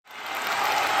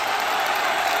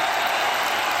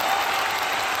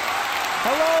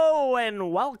Hello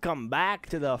and welcome back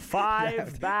to the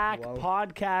Five Back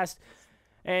Podcast.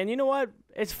 And you know what?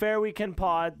 It's fair we can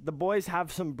pod. The boys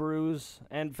have some brews.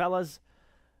 And fellas,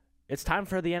 it's time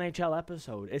for the NHL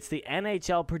episode. It's the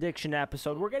NHL prediction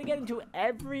episode. We're going to get into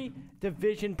every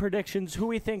division predictions, who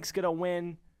we think's going to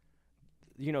win,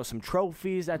 you know, some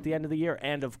trophies at the end of the year,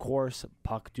 and of course,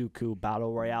 Puck Dooku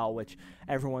Battle Royale, which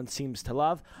everyone seems to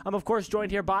love. I'm of course joined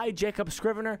here by Jacob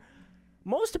Scrivener.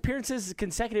 Most appearances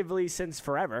consecutively since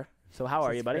forever. So how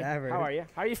are you, buddy? Forever. How are you?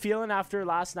 How are you feeling after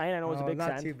last night? I know it was a big not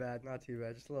send. too bad, not too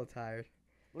bad. Just a little tired.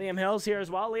 Liam Hill's here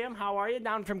as well. Liam, how are you?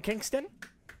 Down from Kingston?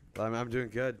 I'm doing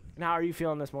good. And how are you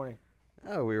feeling this morning?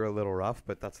 Oh, we were a little rough,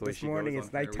 but that's the way This she morning goes it's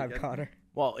on fair nighttime, weekend. Connor.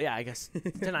 Well, yeah, I guess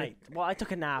tonight. Well, I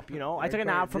took a nap, you know. I took a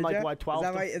nap from Did like, ya? what, 12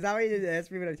 to... Is that why you didn't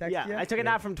answer me when I texted you? Yeah, I took a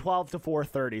nap from 12 to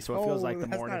 4:30, so it feels like the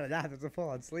morning. That's not a nap. That's a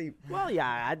full-on sleep. Well,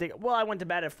 yeah, I went to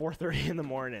bed at 4:30 in the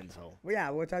morning, so... Well, yeah,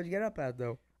 what time did you get up at,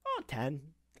 though? Oh, 10.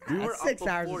 We were That's up 6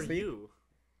 hours before of sleep. you.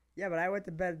 Yeah, but I went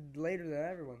to bed later than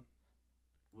everyone.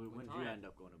 When did you end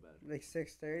up going to bed? Like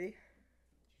 6:30.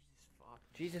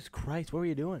 Jesus Christ, what were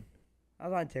you doing? I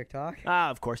was on TikTok.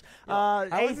 Of course.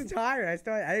 I wasn't tired. I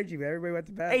still had energy, but everybody went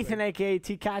to bed. Ethan, a.k.a.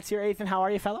 T-Cats here. Ethan, how are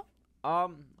you, fellow?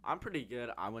 I'm pretty good.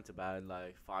 I went to bed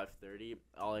like 5:30.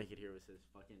 All I could hear was his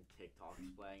fucking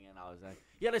TikToks playing, and I was like,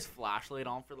 he had his flashlight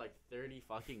on for like 30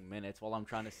 fucking minutes while I'm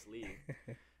trying to sleep.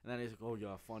 And then he's like, oh, you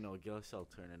have fun. I guess I'll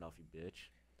turn it off, you bitch.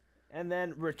 And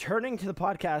then returning to the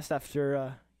podcast after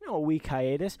a week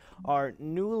hiatus, our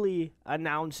newly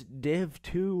announced Div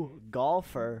 2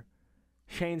 golfer,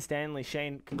 Shane Stanley.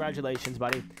 Shane, congratulations,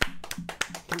 buddy.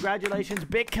 Congratulations.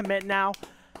 Big commit now.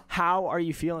 How are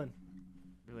you feeling?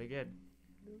 Really good.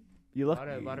 You look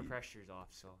A lot of pressure's off,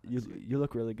 so you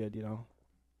look really good, you know.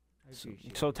 I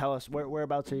appreciate So tell us,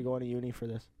 whereabouts are you going to uni for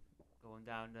this? going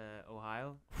down to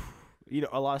Ohio. You know,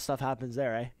 a lot of stuff happens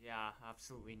there, eh? Yeah,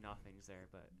 absolutely nothing's there,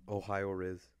 but Ohio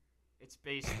Riz. it's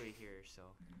basically here, so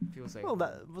it feels like Well,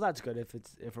 home. that's good if it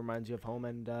reminds you of home.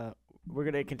 And we're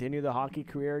gonna continue the hockey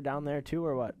career down there too,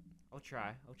 or what? I'll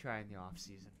try in the off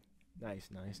season. Nice.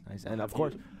 And of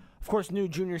course, new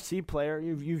junior C player.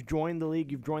 You've joined the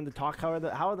league. You've joined the talk. How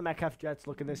are the Metcalf Jets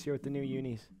looking this year with the new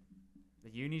unis? The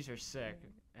unis are sick,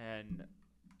 and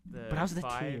But how's the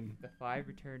team? The 5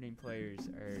 returning players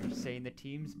are saying the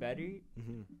team's better,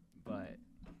 Mm-hmm. but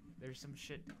there's some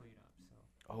shit to clean up.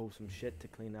 So Oh, some shit to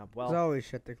clean up. There's Well, always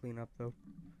shit to clean up, though.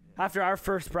 after our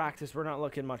first practice, we're not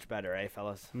looking much better, eh,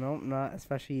 fellas? Nope, not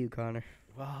especially you, Connor.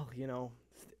 Well, you know,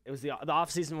 it was the off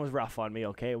season was rough on me.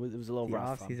 Okay, it was a little The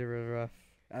rough. off-season was rough.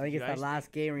 I think You it's that guys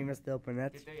last game where you missed the open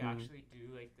nets. did they actually do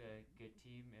like the good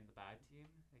team and the bad team,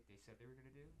 like they said they were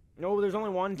gonna do? No, there's only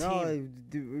one team.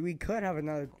 No, we could have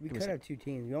another. We Give me a could sec. have 2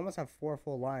 teams. We almost have 4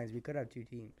 full lines. We could have 2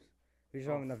 teams. We just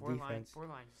don't have enough defense. Four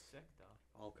lines sick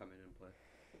though. All come in and play.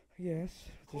 Yes,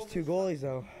 there's 2 goalies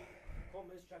though.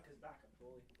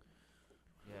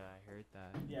 Yeah, I heard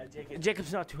that. Yeah,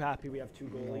 Jacob's not too happy. We have 2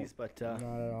 goalies, but Not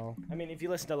at all. I mean, if you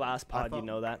listen to last pod, you thought-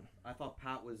 know that. I thought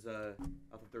Pat was. I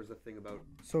thought there was a thing about.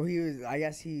 So he was. I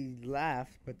guess he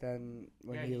left, but then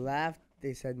when Yeah, he he- left,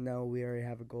 they said no. We already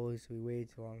have a goalie, so we waited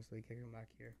too long, so they kicked him back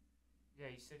here. Yeah,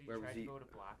 he said he Where was tried he? to go to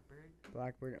Blackbird,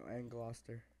 Blackburn and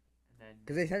Gloucester, and then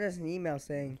because they sent us an email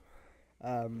saying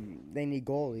they need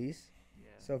goalies. yeah.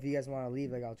 So if you guys want to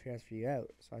leave, like I'll transfer you out.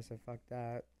 So I said fuck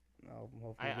that.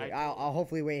 I'll I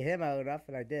hopefully wait him out enough,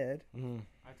 and I did. Mm-hmm.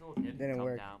 I told him to Didn't come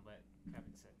work. down, but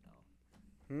Kevin said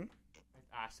no. Hmm?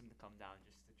 I asked him to come down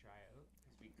just to try out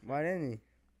Why didn't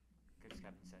because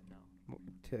Kevin said no.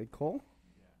 he? To Cole?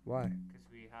 Yeah. Why? Because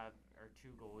we have our 2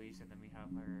 goalies, and then we have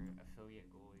our affiliate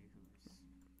goalie who's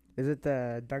Is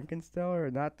it Duncan still or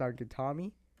not Duncan? Tommy?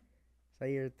 Is that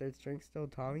your 3rd string still,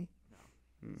 Tommy?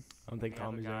 no. I don't think We have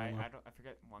a Tommy's guy. anymore. I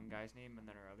forget one guy's name, and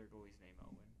then our other goalie's name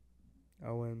Owen.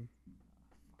 Owen.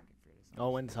 Fucking forget his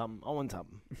last Owen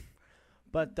something.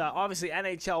 But obviously,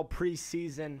 NHL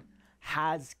preseason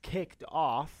has kicked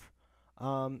off.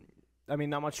 I mean,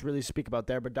 not much to really speak about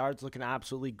there. Bedard's looking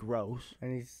absolutely gross.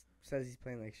 And he says he's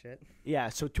playing like shit. Yeah,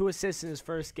 so 2 assists in his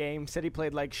first game. Said he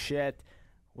played like shit.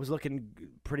 Was looking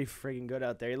pretty freaking good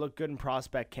out there. He looked good in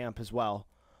prospect camp as well.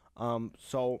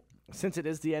 So since it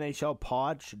is the NHL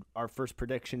pod, should our first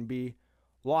prediction be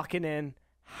locking in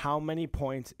how many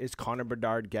points is Connor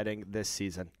Bedard getting this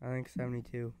season? I think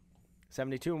 72.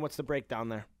 72, and what's the breakdown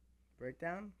there?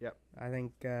 Breakdown? Yep. I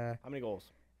think How many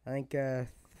goals?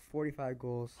 45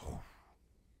 goals.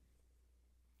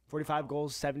 45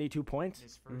 goals, 72 points.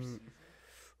 His first season.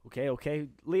 Okay.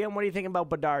 Liam, what do you think about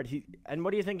Bedard?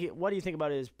 What do you think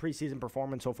about his preseason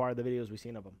performance so far? The videos we've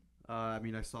seen of him. I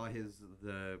mean, I saw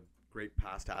the great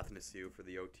pass to Athanasiou for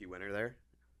the OT winner there.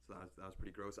 So that was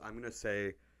pretty gross. I'm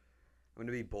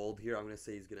gonna be bold here. I'm gonna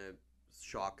say he's gonna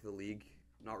shock the league.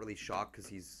 Not really shock because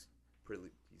he's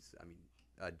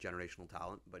a generational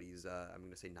talent, but I'm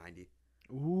gonna say 90.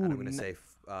 Ooh, And I'm gonna say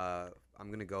I'm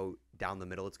gonna go down the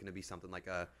middle. It's gonna be something like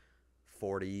a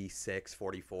 46,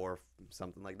 44,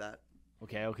 something like that.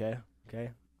 Okay. I'm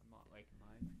not liking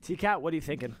mine. T-Cat, what are you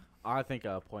thinking? I think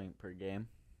a point per game,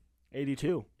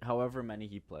 82. however many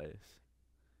he plays.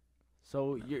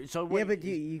 So you're Yeah, what- but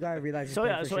you gotta realize. So, he's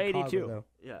yeah, playing for so 82. Chicago, though.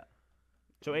 Yeah,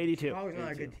 so 82. Chicago's not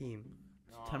a 82. good team.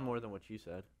 it's 10 more than what you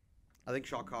said. I think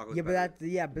Chicago's Yeah, but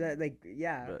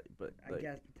better. But I like,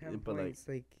 guess 10 but, like, points,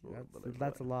 well, but, like,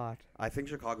 that's a lot. I think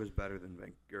Chicago's better than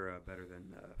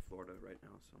Florida right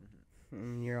now. So.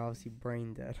 You're obviously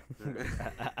brain dead.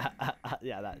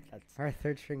 Yeah, that's Our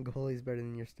third string goalie's better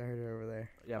than your starter over there.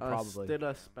 yeah, probably. Did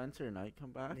Spencer Knight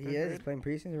come back? He is playing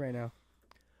preseason right now.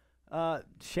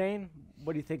 Shane,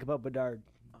 what do you think about Bedard?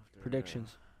 After,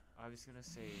 Predictions. I was gonna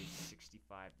say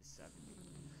 65 to 70.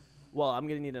 Well, I'm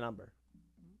gonna need a number.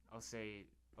 I'll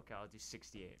do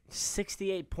 68.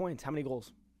 68 points. How many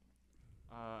goals?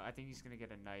 I think he's gonna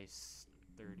get a nice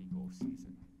 30 goal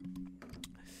season.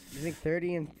 You think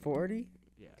 30 and 40?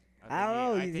 Yeah. I don't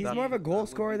know. He's more of a goal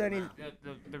scorer than he. The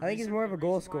I think he's reason- more of the a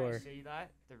goal reason why I scorer. say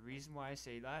that, the reason why I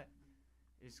say that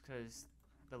is because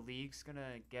the league's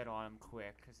gonna get on him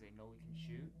quick because they know he can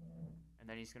shoot, and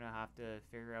then he's gonna have to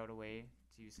figure out a way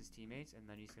to use his teammates, and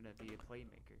then he's gonna be a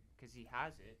playmaker because he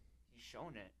has it, he's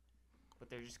shown it, but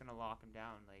they're just gonna lock him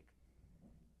down. Like,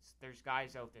 there's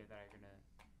guys out there that are gonna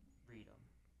read him.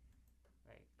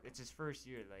 Like, it's his first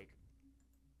year. Like,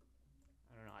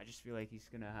 I don't know. I just feel like he's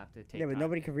gonna have to take. Yeah, but time.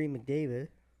 nobody can read McDavid.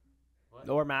 What?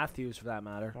 Or Matthews, for that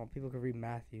matter. Well, people can read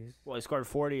Matthews. Well, he scored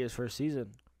 40 his first season.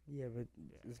 Yeah, but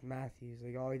it's Matthews.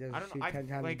 Like, all he does I is don't shoot know. 10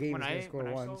 times like, a game. when He's I going to score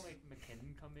when I once. saw like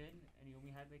McKinnon come in and he only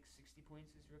had like 60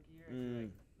 points his rookie year, I feel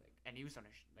like and he was on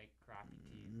a crappy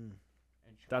team.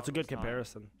 And That's a good Chicago's not-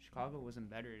 comparison. Chicago wasn't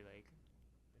better like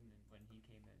when he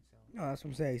came in. So No, that's what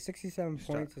I'm saying. 67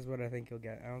 Stop. points is what I think he'll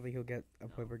get. I don't think he'll get a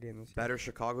point per game this year. Better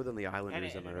Chicago than the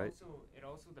Islanders, and am I right? it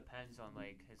also depends on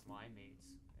like his line mates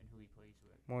and who he plays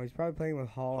with. Well, he's probably playing with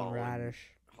Hall and Hall and- Radish.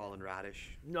 Holland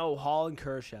Radish. No, Hall and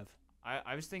Khrushchev.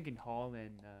 I was thinking Hall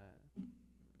and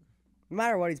No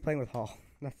matter what, he's playing with Hall.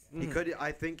 That's He could.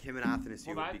 I think him and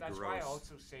Athanasiou well, would be that's gross. why I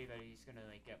also say that he's gonna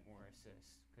like get more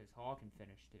assists because Hall can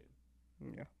finish too.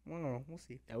 yeah. Well, no, we'll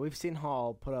see. Yeah, we've seen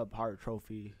Hall put up Hart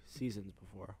Trophy seasons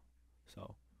before,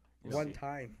 so we'll One see.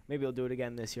 time. Maybe he'll do it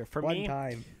again this year. For One me,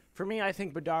 time. I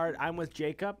think Bedard. I'm with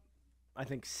Jacob. I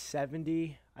think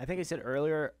 70. I think I said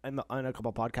earlier on a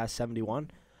couple podcasts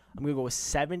 71. I'm gonna go with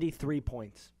 73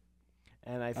 points,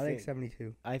 and I I think think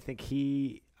 72. I think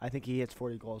he hits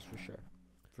 40 goals for sure.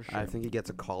 For sure. I think he gets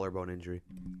a collarbone injury.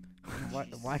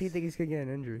 Why do you think he's going to get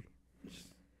an injury?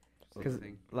 'Cause-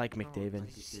 like No, McDavid.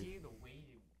 like, you see the way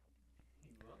he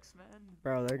looks, man.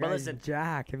 Bro, that Well, guy's listen.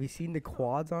 jacked. Have you seen the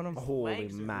quads on him? Holy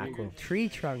legs are mackerel. bigger. Tree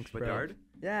trunks, bro. Bedard?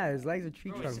 Yeah, his legs are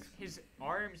tree Bro, trunks. his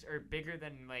arms are bigger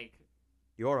than like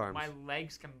Your arms. my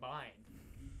legs combined.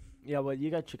 Yeah, well, you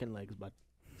got chicken legs, bud.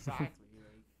 Exactly.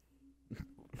 like,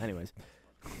 Anyways,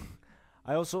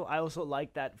 I also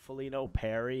like that Foligno,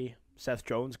 Perry, Seth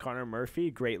Jones, Connor Murphy,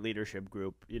 great leadership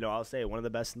group. You know, I'll say one of the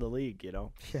best in the league. You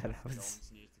know, Shut up. Jones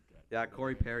needs to get Yeah,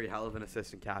 Corey Perry, hell of an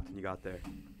assistant captain you got there.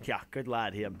 yeah, good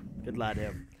lad him. Good lad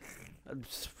him.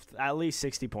 At least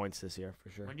 60 points this year for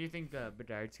sure. When do you think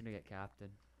Bedard's gonna get captain?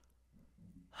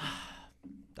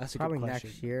 That's a Probably good question.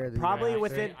 next year. or the year Probably after.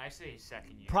 within- I say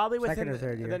second year. Probably Second within or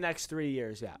third the year. next 3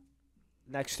 years. Yeah,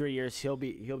 next 3 years he'll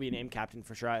be named captain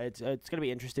for sure. It's gonna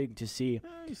be interesting to see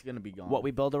He's gonna be gone. what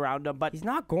we build around him. But He's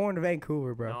not going to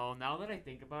Vancouver, bro. No, now that I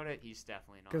think about it, he's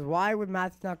definitely not. Because why would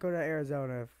Matthews not go to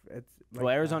Arizona if it's like well,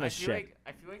 that? Arizona's I feel shit.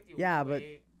 like the Yeah, only but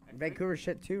way, I feel Vancouver's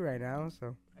shit too right now, so.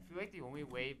 Like, I feel like the only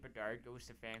way Bedard goes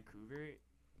to Vancouver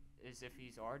is if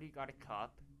he's already got a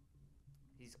cup.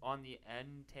 He's on the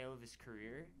end tail of his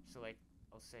career, so like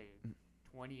I'll say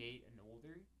 28 and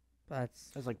older.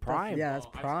 That's That's like prime. yeah, that's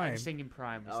Oh, I prime. was thinking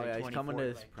prime. Oh, yeah, he's coming to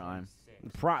his prime.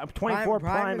 24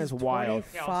 prime is wild.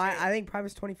 25. Yeah, I'll say- I think prime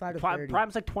is 25 to 30.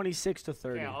 Prime's like 26 to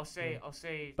 30. Okay, I'll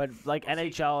say. But like I'll say-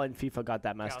 NHL and FIFA got that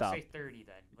okay, messed I'll up. say 30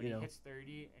 then. When You he know. hits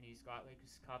 30 and he's got like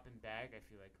his cup and bag, I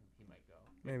feel like he might go.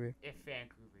 Maybe. If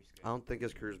Vancouver's good. I don't think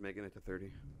his career's making it to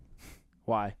 30.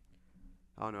 Why?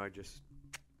 I don't know. I just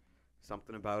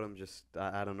something about him. Just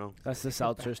I don't know. That's the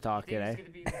Seltzers You talking, think eh? he's gonna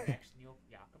be the next Neil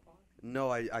Yakupov? No,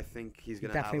 I think he's He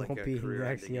gonna have definitely like won't a be the career-ending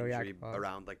next Neil injury Yakupov.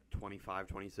 around like 25,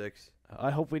 26.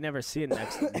 I hope we never see a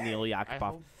next Neil I Yakupov.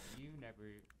 hope you never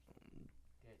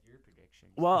get your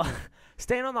predictions. Well,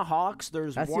 Staying on the Hawks,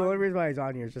 That's the only reason why he's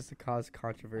on here, is just to cause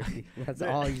controversy. That's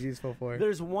all he's useful for.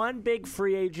 There's one big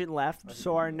free agent left.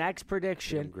 So our next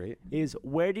prediction Great. is,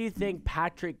 where do you think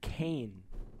Patrick Kane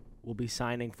will be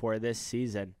signing for this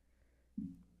season?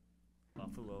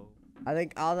 Buffalo. I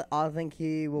think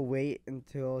he will wait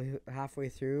until halfway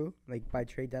through, like by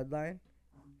trade deadline,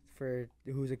 for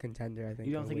who's a contender. I think.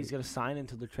 You don't think he's gonna sign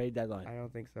until the trade deadline? I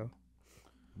don't think so.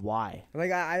 Why?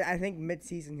 Like I think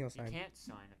mid-season he'll You sign. can't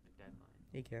sign at the deadline.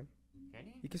 He can. Can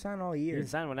he? He can sign all You year, can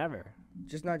sign whenever.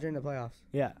 just not during the playoffs.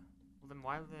 Yeah. Well, then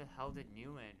why the hell did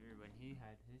Nylander, when he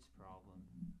had his problem,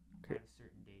 had a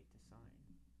certain date to sign?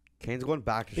 Kane's going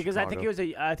back to Because Chicago. I think he was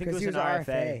Because he an was RFA.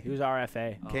 RFA. He was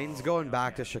RFA. Kane's going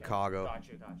back to Chicago.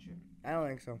 Gotcha. I don't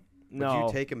think so. No. Would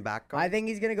you take him back? I think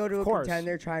he's gonna go to Of a course.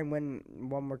 contender, try and win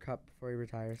one more cup before he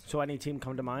retires. So any team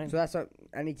come to mind? So that's what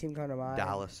any team come to mind.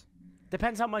 Dallas.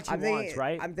 Depends how much he wants,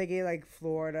 right? I'm thinking like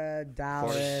Florida,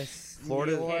 Dallas,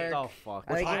 Florida- New York. Oh fuck.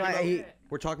 I think he might-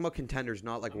 We're talking about contenders,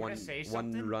 not like I'm one gonna say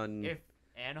one something. run. If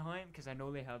Anaheim, because I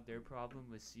know they have their problem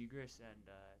with Seagrass and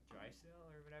Drysdale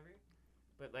or whatever,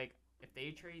 but like if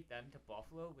they trade them to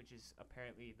Buffalo, which is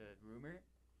apparently the rumor,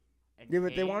 and Yeah, but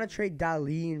they Kane- want to trade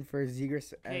Dahlin for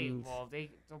Zegers Okay, and well they'll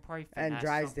probably and finesse something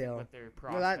Drysdale. with their no, that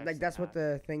prospects that's they what have.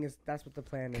 the thing is. That's what the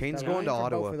plan is. Kane's Dahlin going to for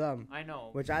Ottawa. both of them, I know.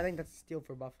 which I think that's a steal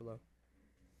for Buffalo.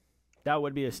 That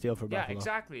would be a steal for Yeah, Buffalo.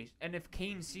 exactly. And if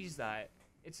Kane sees that,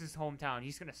 it's his hometown.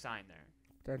 He's gonna sign there.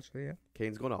 Potentially, yeah.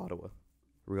 Kane's going to Ottawa.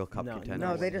 Real cup No, contender.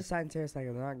 No, they just signed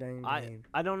Tarasenko. They're not getting Kane.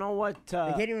 I don't know what. They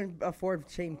can't even afford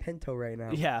Shane Pinto right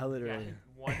now. Yeah, Yeah, literally.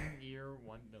 1 year,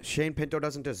 1 million. Shane Pinto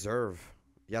doesn't deserve.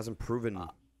 He hasn't proven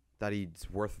that he's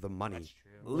worth the money. That's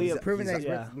true. Leo- He's proven that he's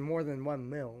yeah. worth more than 1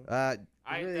 mil. I,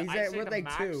 He's I'd at- say we're the like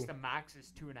max, 2. the max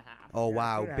is 2.5. Oh Yeah,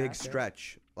 wow, 2.5, big yeah.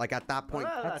 stretch. Like at that point,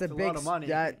 That's a a big lot of money.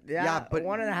 Yeah, Yeah, but-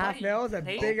 1.5 mil is a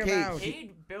Paid- big Okay, amount.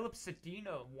 Paid Philip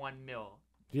Sedina 1 mil.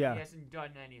 Yeah. He hasn't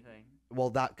done anything. well,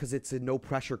 that because it's a no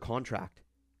pressure contract.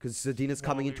 Because Sedina's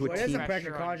coming Well, into a Well, it there's is team. a pressure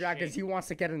pressure on contract because Shane. he wants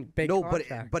to get a big No,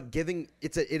 contract. but giving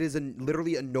it is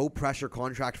literally a no pressure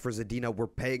contract for Zadina.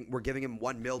 We're giving him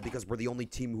 1 mil because we're the only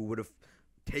team who would have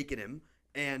taken him,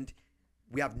 and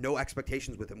we have no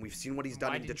expectations with him. We've seen what he's done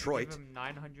Why in didn't you Detroit. give him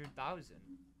 900,000.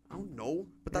 I don't know,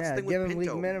 but that's yeah, the thing give with him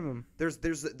Pinto. league minimum.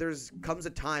 There's comes a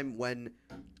time when,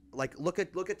 like, look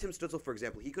at Tim Stützle for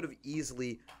example. He could have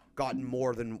easily gotten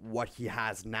more than what he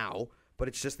has now, but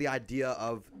it's just the idea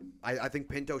of I think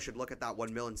Pinto should look at that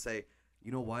 1 mil and say,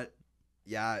 you know what,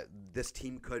 yeah, this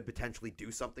team could potentially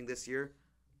do something this year.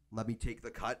 Let me take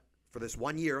the cut for this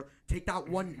 1 year. Take that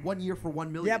one year for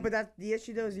 1 million. Yeah, but that's the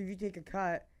issue though. Is if you take a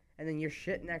cut and then you're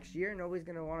shit next year, nobody's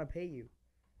gonna want to pay you,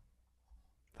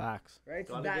 Facts. right?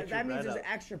 So Gotta that get your means bread there's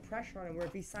up. extra pressure on him. Where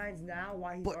if he signs now,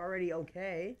 while he's But- already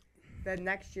okay, then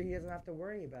next year he doesn't have to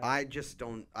worry about it. I just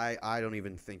don't. I don't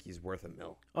even think he's worth a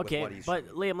mil. with Okay, what he's but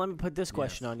shown. Liam, let me put this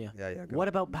question Yes. on you. Yeah. Go. What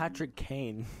about Patrick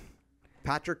Kane?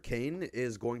 Patrick Kane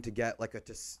is going to get like a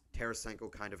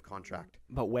Tarasenko kind of contract.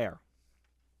 But where?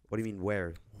 What do you mean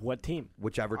where? What team?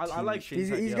 Whichever team. I like Shane's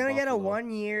He's idea gonna of get a Buffalo.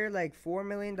 1 year, like $4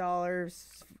 million,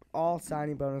 all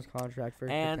signing bonus contract for.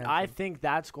 And I think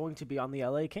that's going to be on the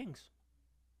LA Kings.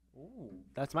 Ooh.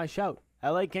 That's my shout.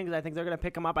 LA Kings, I think they're going to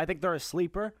pick him up. I think they're a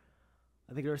sleeper.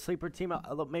 I think they're a sleeper team,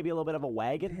 maybe a little bit of a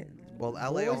wagon. Well,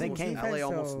 LA Boys almost, and defense, LA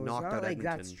almost though, knocked it's out not like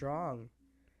Edmonton. that strong.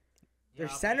 Their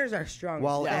Yeah, centers are strong.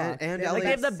 Well, as fuck. and They LA Like, they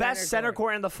have the best center core.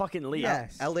 core in the fucking league.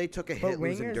 Yes. LA took a But hit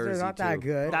losing wingers, Jersey they're not too. that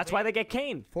good. That's why they get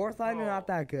Kane. Fourth line, they're not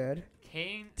Bro. that good.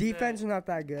 Kane. Defense is not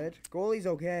that good. Goalie's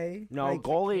okay. No, Like,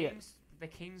 goalie. The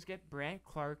Kings get Brant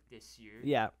Clark this year.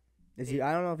 Yeah, Is he?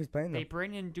 I don't know if he's playing They though.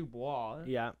 bring in Dubois.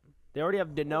 yeah. They already have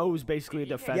Deneau's basically a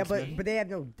Yeah, defenseman. Yeah, but they have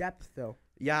no depth though.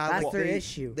 Yeah, That's well, their they,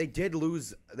 issue. They did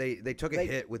lose. They took a Like-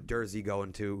 hit with Jersey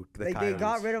going to the Like they got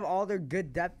Coyotes. rid of all their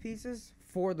good depth pieces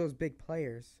for those big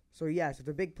players. So yes, if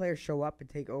the big players show up and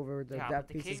take over the Yeah, but depth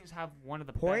the pieces, Kings have one of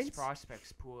the Points? best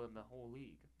prospects pool in the whole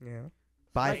league. yeah,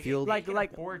 Byfield. They like- can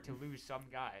like- afford to lose some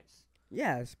guys.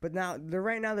 yes, but now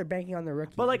they're banking on the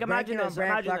rookies. But, like, They're imagine banking on this,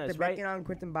 Brant imagine Clark, this, they're right? banking on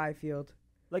Quinton Byfield.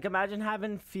 Like, imagine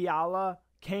having Fiala,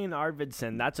 Kane,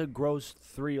 Arvidsson. That's a gross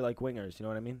 3 like wingers. You know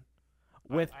what I mean?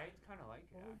 With I kind of like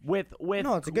it. Actually. with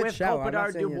No, it's a good with shout. I'm not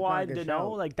Kopitar, saying it's Dubois, not a and good Deneau,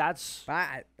 shout. like that's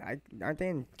But aren't they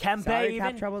in Kempe salary cap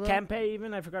even. trouble though? Kempe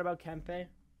even. I forgot about Kempe.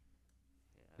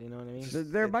 You know what I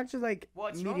mean? They're a bunch of like Well,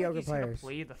 it's mediocre not like he's players. gonna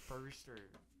play the first or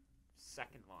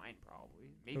second line,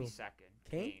 probably. Maybe Who? second.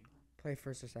 Kane? Play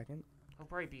first or second. He'll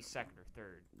probably be second or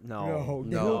third. No,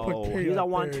 they don't put Kane He's a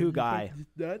up there. 1-2 guy.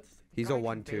 That's He's Guy a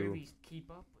can 1-2. barely keep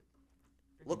up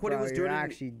with. Look what he was Bro, doing. You're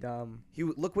actually dumb.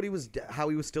 Look what he was. How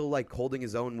he was still like holding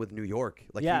his own with New York.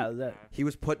 Like Yeah, he, that, he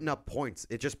was putting up points.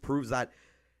 It just proves that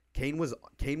Kane was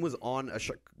on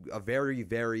a very,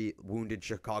 very wounded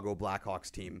Chicago Blackhawks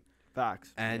team.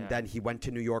 Facts. And then he went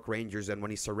to New York Rangers, and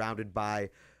when he's surrounded by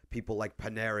people like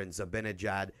Panarin,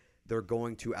 Zibanejad, they're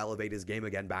going to elevate his game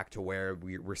again back to where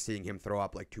we're seeing him throw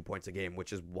up like 2 points a game,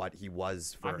 which is what he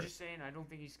was for. I'm just saying, I don't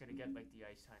think he's gonna get like the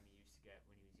ice time he used to get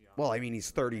when he was young. Well, I mean,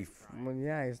 he's 30. Well,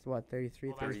 yeah, he's what 33,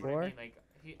 Well, that's 34. what I mean,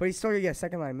 like, But he's still gonna get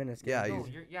second line minutes. Yeah, guys. no,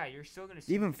 he's- you're still gonna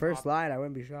see Even him first top- line, I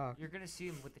wouldn't be shocked. You're gonna see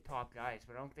him with the top guys,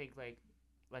 but I don't think like,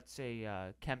 let's say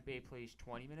Kempe plays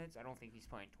 20 minutes. I don't think he's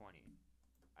playing 20.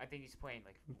 I think he's playing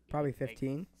like Probably like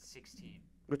 15. 16.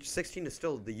 Which 16 is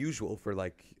still the usual for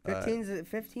like 15 to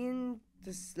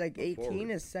like 18 forward.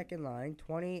 is second line.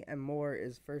 20 and more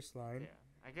is first line. Yeah,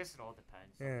 I guess it all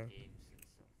depends Yeah. on the games and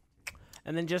stuff.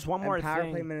 And then just one And more power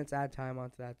thing. play minutes add time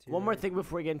onto that too. One more right? thing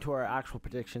before we get into our actual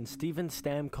predictions. Steven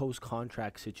Stamkos'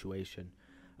 contract situation.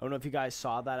 I don't know if you guys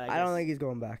saw that. I don't think he's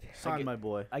going back. Sign my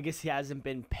boy. I guess he hasn't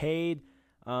been paid.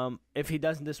 If he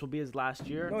doesn't, this will be his last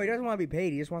year. No, he doesn't want to be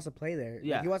paid. He just wants to play there. Like,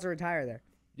 Yeah. he wants to retire there.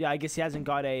 Yeah, I guess he hasn't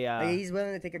got a. Like, he's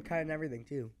willing to take a cut and everything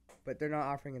too, but they're not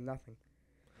offering him nothing.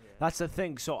 That's the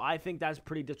thing. So I think that's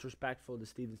pretty disrespectful to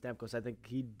Steven Stamkos. I think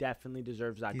he definitely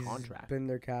deserves that He's contract. been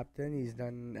their captain. He's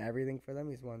done everything for them.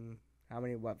 He's won how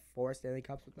many? What 4 Stanley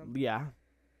Cups with them? Yeah.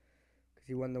 Because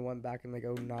he won the one back in like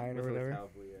 09 or whatever.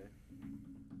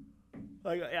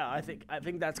 I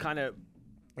think that's kind of.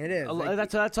 It is. Like,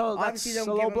 That's all. That's obviously a don't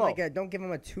low give him blow. like don't give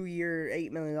him a 2-year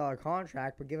 $8 million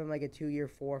contract, but give him like a 2-year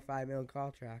 $4 or $5 million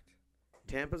contract.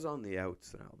 Tampa's on the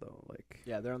outs now, though. Like,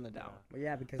 Yeah, they're on the down. Well,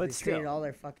 yeah, because But they traded still. all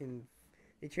their fucking.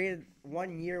 They traded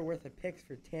 1 year worth of picks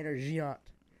for Tanner Giant.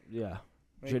 Yeah.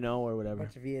 Like, Janot or whatever.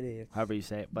 Bunch of idiots. However you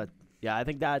say it. But yeah, I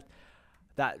think that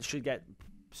should get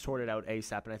sorted out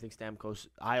ASAP. And I think Stamkos,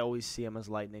 I always see him as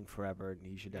lightning forever, and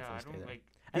he should Yeah, definitely I stay don't there. like.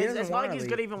 And He it's doesn't not like wanna he's leave.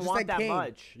 gonna even Just want like that Kane.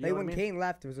 much. You Like know when what I mean? Kane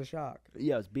left, it was a shock.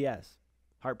 Yeah, it's BS.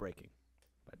 Heartbreaking.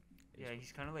 But Yeah,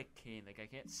 he's kind of like Kane. Like I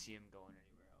can't see him going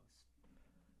anywhere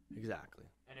else. exactly.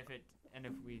 And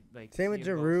if we like. Same see with him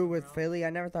go Giroux with somewhere else- Philly. I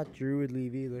never thought Giroux would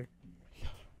leave either.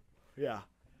 Yeah.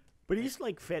 But he's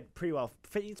like fit pretty well.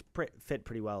 He's fit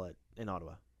pretty well in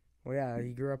Ottawa. Well, yeah,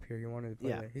 he grew up here. He wanted to play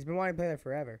Yeah. there. He's been wanting to play there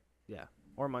forever.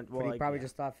 Or But he probably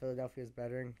just thought Philadelphia was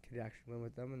better and could actually win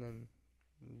with them, and then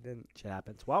didn't. shit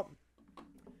happens. Well,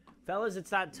 fellas, it's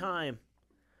that time.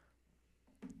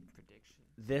 Prediction.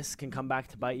 This can come back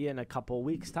to bite you in a couple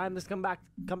weeks' time. This come back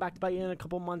to bite you in a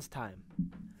couple months' time.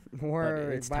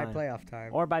 Or it's by time. playoff time.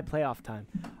 Or by playoff time.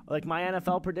 Like my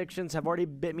NFL predictions have already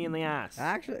bit me in the ass.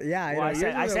 Actually, yeah. Well, I know,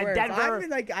 said- yours I are the said worst.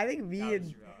 Denver- I think me That and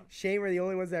was rough. Shane were the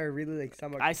only ones that are really like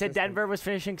somewhat. I said consistent, Denver was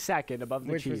finishing second above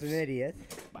the which Chiefs. was an idiot.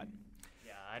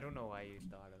 Yeah, I don't know why you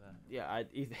thought of that. Yeah,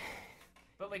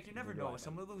 But like you never Neither do know. I.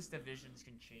 Some of those divisions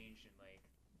can change in like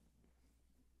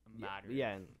a matter.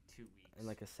 yeah, of in- 2 weeks. in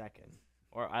like a second.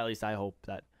 Or at least I hope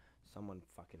that someone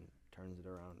fucking turns it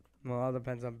around. Well, all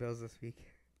depends on Bills this week.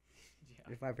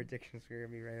 Yeah. If my predictions are gonna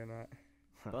be right or not.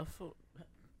 Buffalo.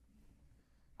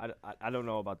 I don't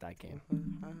know about that game.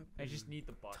 I just need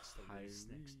the Bucks to lose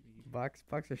next week.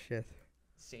 Bucks are shit.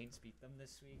 Saints beat them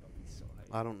this week. I'll be so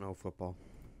hyped. I don't know football.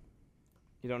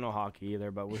 You don't know hockey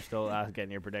either, but we're still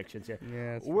getting your predictions here.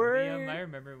 Yeah. It's We're I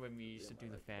remember when we used to do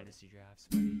the fantasy drafts.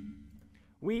 buddy.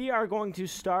 We are going to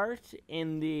start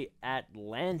in the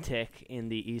Atlantic in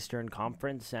the Eastern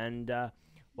Conference. And,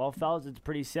 well, fellas, it's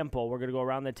pretty simple. We're going to go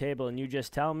around the table, and you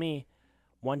just tell me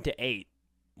 1 to 8.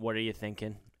 What are you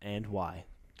thinking and why?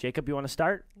 Jacob, you want to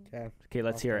start? okay. Okay,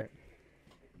 let's hear it.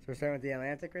 So we're starting with the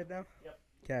Atlantic right now. Yep.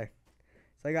 Okay.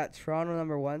 So I got Toronto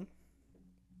number 1,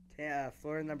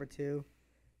 Florida number 2,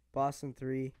 Boston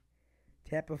 3,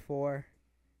 Tampa 4,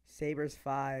 Sabres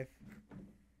 5.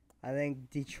 I think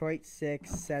Detroit 6,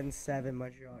 Sens 7,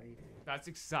 Montreal 8. That's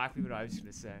exactly what I was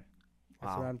gonna say.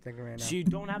 That's Wow. what I'm thinking right now. So you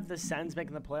don't have the Sens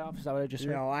making the playoffs? Is that what I just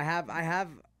heard? No, I have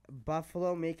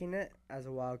Buffalo making it as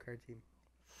a wild card team.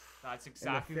 That's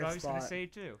exactly what I fifth was gonna spot. say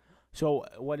too. So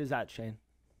what is that, Shane?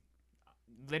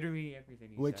 Literally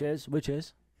everything. You Which said.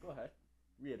 is? Go ahead.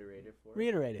 Reiterate it for us.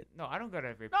 Reiterate it. No, I don't gotta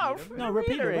repeat No, them. No,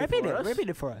 repeat it. Reiterate Repeat for it. us. Repeat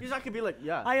it for us. Because I could be like,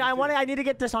 yeah. I need to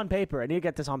get this on paper. I need to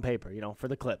get this on paper, for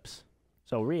the clips.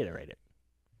 So reiterate it.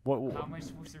 What? How am I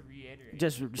supposed to reiterate?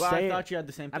 Just Well, say I it. thought you had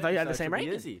the same I thing. thought you had the so it same should be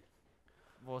ranking. Easy.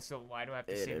 Well, so why do I have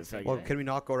to It say the is, same I Well, thing? can we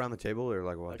not go around the table or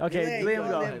like what? Okay, Liam,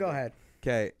 go ahead. Go ahead.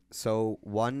 Okay, so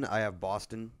 1, I have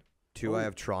Boston. 2, I Oh.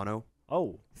 have Toronto.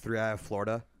 Oh, 3, I have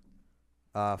Florida.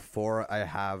 4, I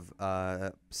have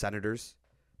Senators.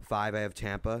 5, I have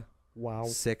Tampa. Wow.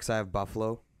 6, I have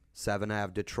Buffalo. 7, I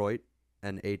have Detroit.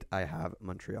 And 8, I have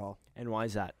Montreal. and why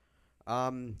is that?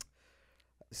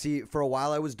 See, for a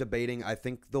while I was debating. I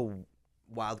think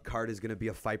wild card is going to be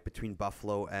a fight between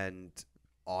Buffalo and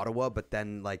Ottawa, but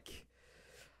then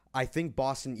I think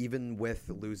Boston, even with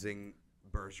losing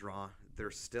Bergeron,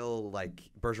 they're still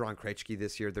Bergeron and Krejci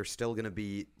this year. They're still going to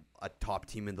be a top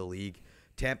team in the league.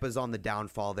 Tampa's on the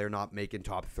downfall. They're not making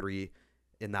top 3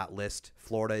 in that list.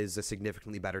 Florida is a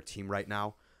significantly better team right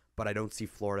now, but I don't see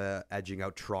Florida edging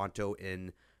out Toronto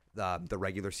in the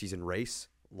regular season race.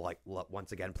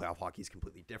 Once again, playoff hockey is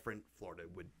completely different. Florida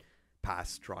would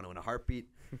pass Toronto in a heartbeat.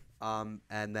 And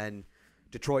then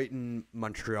Detroit and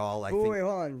Montreal, I think. Wait,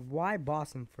 hold on. Why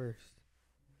Boston first?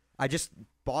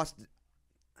 Boston.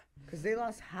 Because they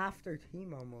lost half their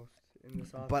team almost in this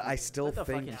offseason. But I still Put the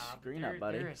think fucking screen up,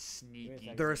 buddy. They're a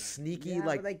sneaky. they're a sneaky Yeah,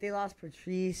 but, they lost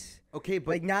Patrice. Okay,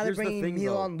 but Now they're here's the bringing thing,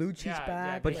 Milan though. Lucic Yeah,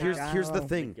 back. But here's the Wow.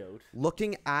 thing. Goat.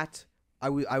 Looking at, I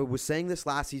was saying this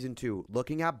last season too.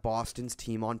 Looking at Boston's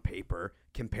team on paper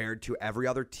compared to every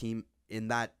other team in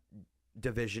that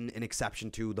division, in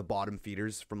exception to the bottom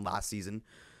feeders from last season,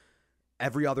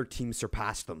 every other team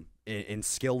surpassed them in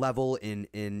skill level, in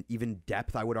even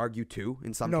depth. I would argue too.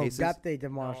 In some cases, depth they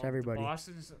demolished No, everybody.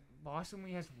 Boston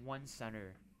only has one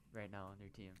center right now on their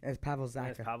team. It's Pavel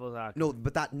Yes, Zacha. Pavel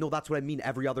Zacha. No, that's what I mean.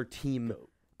 Every other team,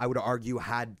 I would argue,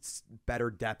 had better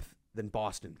depth than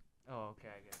Boston. Oh, okay,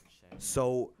 I get what you're saying.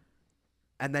 So,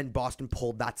 and then Boston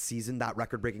pulled that season, that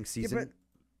record-breaking season.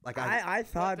 but I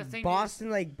thought the thing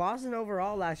Boston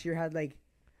overall last year had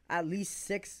at least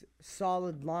 6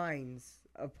 solid lines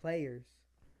of players.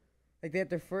 They had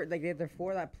their 4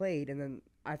 that played, and then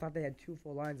I thought they had 2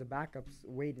 full lines of backups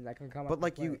waiting that could come up.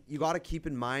 But you got to keep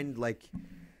in mind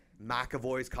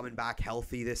McAvoy's coming back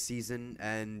healthy this season,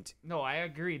 and No, I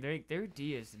agree. Their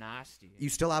D is nasty. you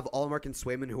still have Allmark and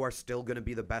Swayman, who are still going to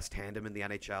be the best tandem in the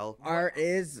NHL.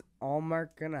 Is Allmark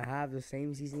gonna have the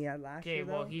same season he had last Okay, year?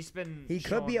 well, though? he could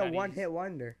could be a one-hit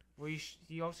wonder. Well,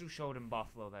 he also showed in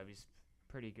Buffalo that he's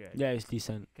pretty good. Yeah, he's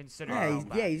decent. Considering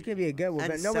He's gonna be a good one.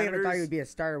 And But nobody ever thought he Senators- would be a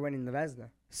starter winning the Vezina.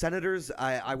 Senators,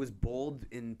 I was bold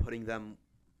in putting them.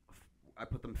 I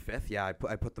put them 5th. Yeah, I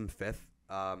put them 5th.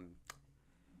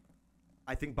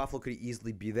 I think Buffalo could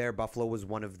easily be there. Buffalo was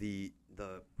one of the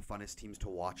funnest teams to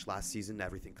watch last season.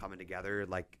 Everything coming together.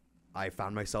 I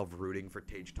found myself rooting for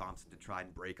Tage Thompson to try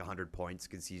and break 100 points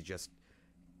because he's just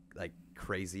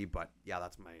crazy. But yeah,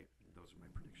 those are my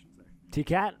predictions there.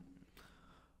 T-Cat?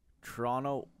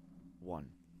 Toronto 1.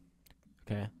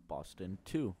 Okay. Boston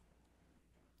 2.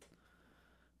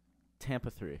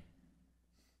 Tampa 3.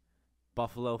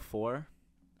 Buffalo 4.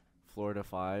 Florida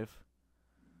 5.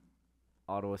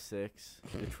 Ottawa 6.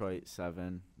 Detroit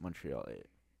 7. Montreal 8.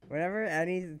 Whenever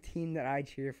any team that I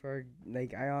cheer for,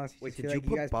 I honestly Wait, just did feel you like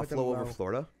you guys put put them Buffalo over low.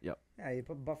 Florida? Yeah, you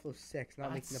put Buffalo 6,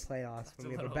 not making the That's- playoffs. that's When a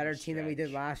we have a little better team than we did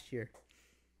stretch. last year.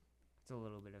 it's a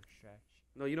little bit of a stretch.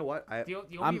 No, you know what? The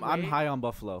only I'm way- high on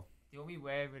Buffalo. The only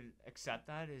way I would accept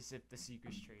that is if the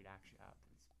Seekers trade actually happens.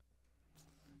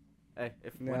 Hey,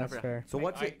 if Yeah, whenever that's fair. So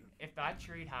what's it? If that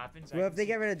trade happens, Well, if they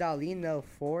get rid of Darlene, though,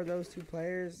 for those 2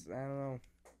 players, I don't know.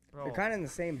 bro, They're kind of in the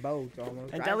same boat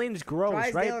almost. And Darlene's gross,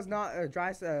 Drysdale right? is not,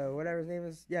 whatever his name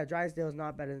is. Yeah, Drysdale is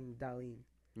not better than Darlene.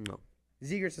 No.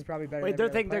 Zegers is probably better. Wait, than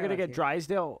they think they're going gonna to get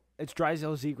Drysdale. It's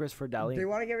Drysdale Zegras for They Darlene.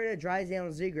 want to get rid of Drysdale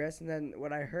and Zegras, and then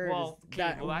what I heard Well, is okay,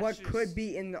 that well, that's what just- could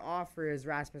be in the offer is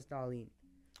Rasmus Darlene.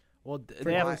 Well, For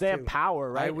they those have two.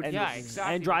 power, right? would- and, Yeah,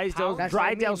 exactly. And The Drysdale, power- That's what I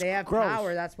mean. Drysdale's They have gross.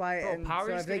 power. That's why. Bro, And so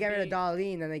Power's if they gonna get rid of be-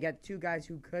 Darlene, then they get 2 guys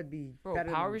who could be bro,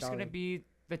 better Power's than gonna Darlene. be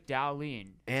the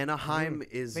Darlene. Anaheim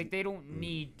is. They don't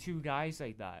need 2 guys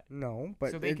like that. No, but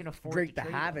So they it's can afford great to to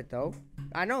trade have him. it though.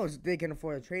 I know they can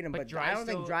afford to trade him, But but I don't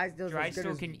think Drysdale's as Drysdale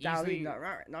good as can Darlene. easily-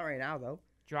 Not right now though.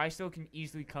 Drysdale can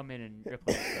easily come in and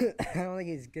replace him. I don't think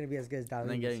he's gonna be as good as And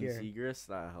then Darlene this getting year. Zegras,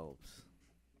 that helps.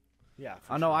 Yeah.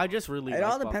 I know. I just really. It like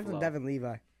all depends Buffalo. on Devin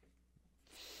Levi.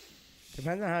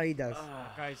 Depends on how he does.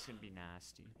 That guy's gonna be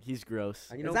nasty. He's gross.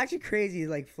 And It's actually crazy.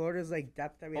 Florida's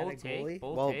depth that we had a goalie.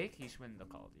 Well- He's winning the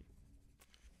Caldy.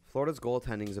 Florida's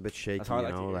goaltending is a bit shaky. That's hard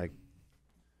You to know, hear.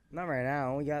 Not right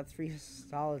now. We got 3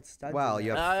 solid studs. Well, in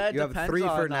you there. have it you have depends 3 for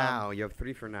on, now. You have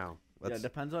 3 for now. Yeah, it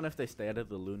depends on if they stay out of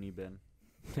the loony bin.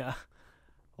 Yeah.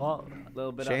 Well, A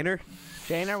little bit. Shaner.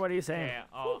 Shaner, what are you saying? Yeah,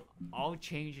 I'll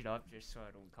change it up just so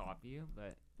I don't copy you.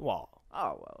 But Well,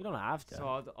 Oh well. you don't have to. so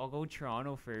I'll go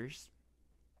Toronto first.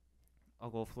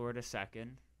 I'll go Florida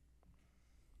second.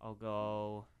 I'll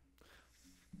go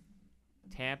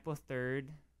Tampa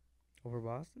third. Over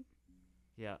Boston.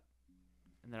 Yeah.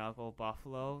 And then I'll go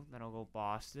Buffalo. Then I'll go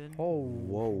Boston. Oh,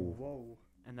 Whoa.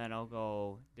 And then I'll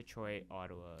go Detroit,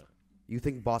 Ottawa. You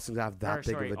think Boston's gonna have that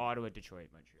big of a? Ottawa, Detroit,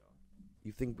 Montreal.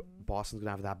 You think Boston's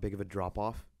gonna have that big of a drop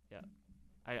off?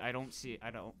 I don't see.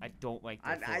 I don't like.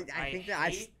 I Buffalo. think that I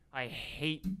hate I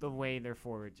hate the way their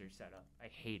forwards are set up. I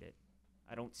hate it.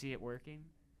 I don't see it working.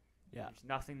 Yeah. There's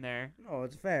nothing there. No,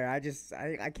 it's fair.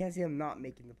 I can't see him not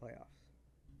making the playoffs.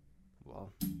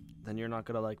 Well, then you're not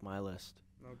gonna like my list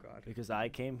Oh God. because I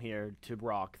came here to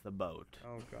rock the boat.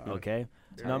 Oh God. Okay.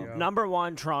 There you go. Number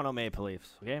 1, Toronto Maple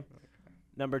Leafs. Okay.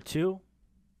 Number 2,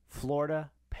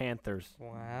 Florida Panthers.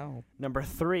 Wow. Number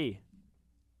 3,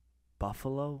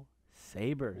 Buffalo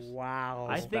Sabres. Wow.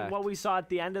 I think what we saw at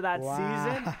the end of that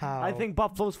season, Wow. I think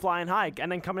Buffalo's flying high.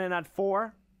 And then coming in at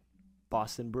 4,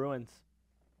 Boston Bruins.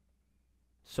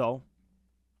 So,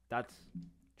 that's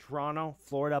Toronto,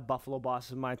 Florida, Buffalo,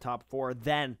 Boston, my top 4.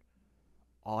 Then,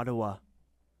 Ottawa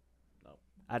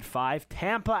at 5.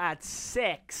 Tampa at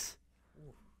 6.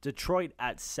 Detroit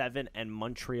at 7. And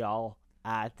Montreal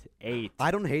at 8.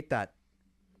 I don't hate that.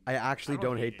 I actually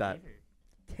don't hate it that.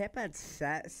 either. Tampa at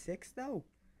 6 though.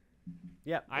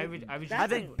 Yeah. I would That's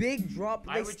just a big drop.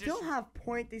 I They would still just- have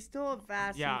Point. They still have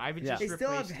Vassy. Yeah, I would Yeah. just They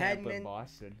still replace have Tampa Hedman. and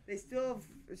Boston. They still have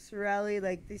Cirelli.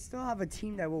 Like they still have a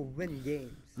team that will win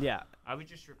games. Yeah. I would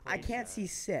just replace I can't that. see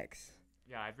 6.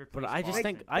 Yeah, I'd replace But I just Boston.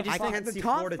 think I just I think can't the see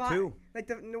top Florida 5, too. Like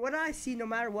what I see, no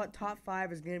matter what, top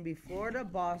 5 is going to be Florida,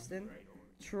 Boston,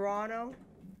 Toronto,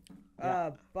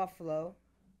 Buffalo,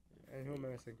 and who am I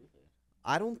missing?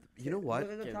 I don't. You know what?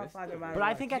 Those are the Okay, top this- 5 no matter But what.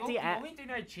 I think at the the end, only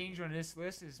thing I'd change on this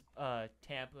list is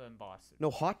Tampa and Boston. No,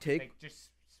 hot take. Like,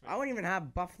 just switch. I wouldn't even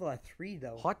have Buffalo at 3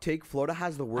 though. Hot take. Florida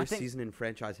has the worst think- season in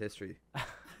franchise history.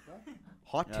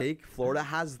 Hot Yeah. take. Florida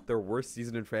has their worst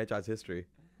season in franchise history.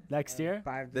 next year.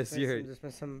 This year. There's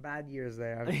been some bad years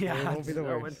there. Yeah, It won't be the I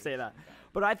wouldn't worst. say that.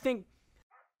 But I think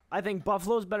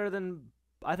Buffalo's better than.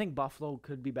 I think Buffalo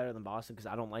could be better than Boston because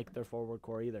I don't like their forward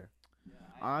core either.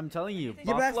 I'm telling you, Yeah,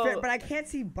 but that's fair. Buffalo. But I can't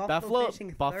see Buffalo finishing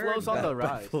Buffalo's third. on the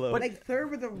rise. Buffalo. But like third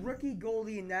with a rookie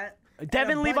goalie in that.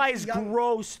 Devin bunch Levi of is young-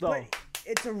 gross though. But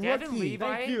it's a Devin rookie.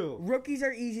 Levi? Rookies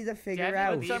are easy to figure Devin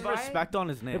out. Put some Levi? respect on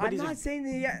his name. but I'm he's a- not saying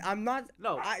that yet. I'm not.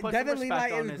 No, put some Devin respect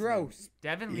Levi on is his gross.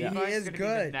 Devin Yeah. Levi He is is going to be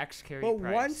good. the next Carey But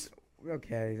Price. once,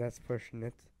 okay, that's pushing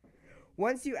it.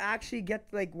 Once you actually get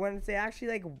once they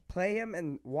actually play him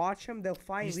and watch him, they'll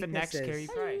find he's the next weaknesses.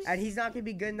 Carey Price. And he's not gonna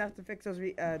be good enough to fix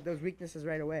those weaknesses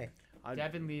right away.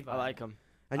 Devin Levi. I like him.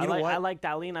 And I you know like, what? I like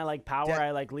Dahlin. I like Power. De-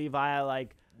 I like Levi. I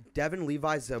like. Devin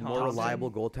Levi's a more Thompson.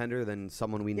 reliable goaltender than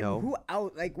someone we Yeah, know. who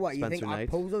out? What you think? Spencer Knight.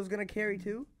 Okposo's gonna carry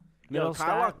too? Yo,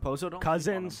 Kyle Middlestat, Okposo, don't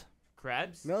Cousins,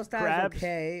 Krebs. Millstat is Krebs.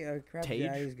 okay. Krebs,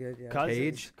 yeah, Tage. he's good. Yeah. Cousins,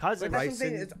 Cage. But Cousins. that's what I'm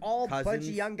saying. Bryson, It's all bunch Cousins,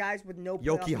 of young guys with no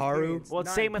Yoki playoff Haru. experience. Well,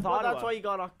 None. same with Well, Ottawa. that's why you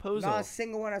got Okposo. Not a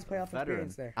single one has playoff Veteran.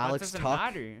 experience there. Alex that doesn't Tuck.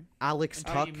 matter Alex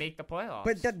until Tuck. you make the playoffs.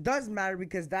 But that does matter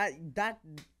because that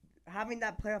having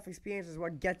that playoff experience is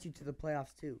what gets you to the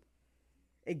playoffs too.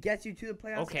 It gets you to the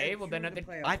playoffs. Okay, and well then through at the,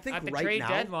 playoffs. I think at the right trade now-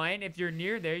 deadline, if you're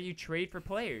near there, you trade for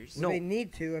players. No. They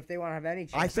need to if they want to have any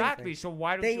chance. I think- Exactly. So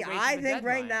why don't you wait I till the think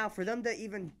right deadline? now for them to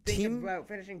even think Team- about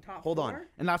finishing top Hold on. four,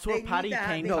 And that's they where need Patty to have-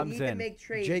 Kane they comes need to in. make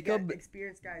trades, Jacob, get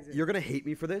experienced guys in. You're gonna hate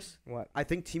me for this. What? I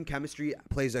think team chemistry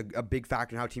plays a big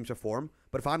factor in how teams perform.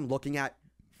 But if I'm looking at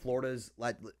Florida's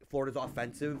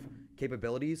offensive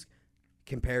capabilities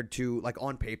compared to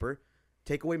on paper,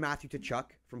 take away Matthew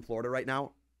Tkachuk from Florida right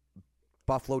now,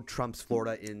 Buffalo trumps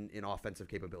Florida in offensive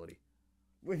capability.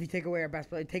 If you take away our best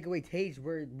player, take away Tage,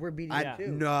 we're beating I, them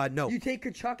too. no. You take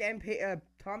Kachuk and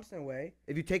Thompson away,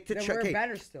 If you take then Tkachuk, we're okay,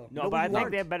 better still. No, No, but I we think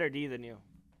weren't. they have better D than you.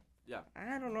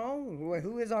 I don't know.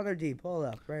 Who is on their D? Pull it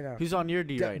up right now. Who's on your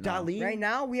D right now? Dahlin. Right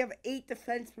now, we have 8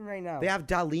 defensemen right now. They have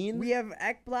Dahlin. We have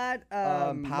Ekblad,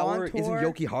 Power. Montour, Isn't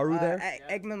Yoki Haru there?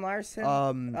 Eggman Larson,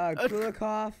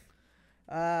 Kulikov.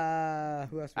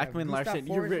 Who else? we have? Ekman Gustav Larson.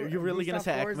 You're really going to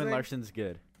Gustav say Ekman Forsling? Larson's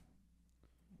good?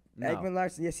 No. Eggman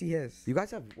Larson, yes, he is. You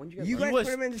guys have. When did you guys? You learn? He guys was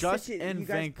put him in just situ- in you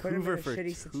guys put him in Vancouver a for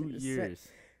shitty 2 years.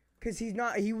 Because he's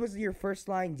not. He was your first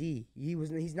line D.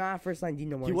 He's not a first line D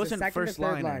no more. He He's wasn't the second first or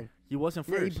third liner. line. He wasn't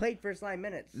Yeah, he first. played first line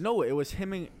minutes. No, it was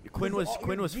him and Quinn was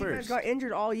Defense first. got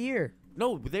injured all year.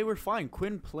 No, they were fine.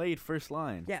 Quinn played first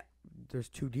line. Yeah. There's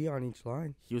 2 D on each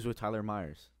line. He was with Tyler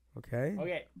Myers. Okay.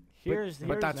 Okay, here's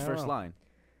But that's first no. line.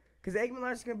 Because Eggman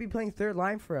Larson's gonna be playing third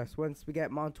line for us once we get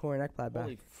Montour and Ekblad back.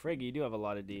 Holy frig, you do have a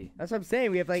lot of D. That's what I'm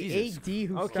saying. We have Jesus. 8 D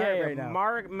who start Okay, right now.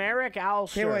 Merrick Okay,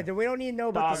 Alsher. wait. We don't need to know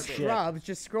about the Dog shit. scrubs.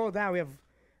 Just scroll down. We have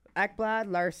Ekblad,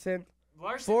 Larson,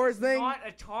 Larson is Forsling. not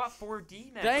a top 4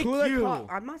 D man. Thank Kulikov. you.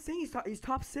 I'm not saying he's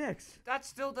top 6. That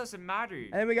still doesn't matter.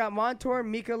 And then we got Montour,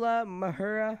 Mikula,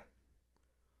 Mahura.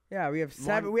 Yeah, we have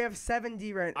 7. We have 7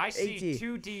 D right. I 8 see D.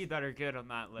 2 D that are good on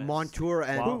that list. Montour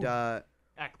and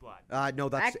Ekblad. no,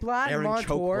 that's Ekblad, Aaron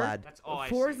Montour. Chokeblad. That's all I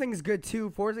see. Forsing's good too.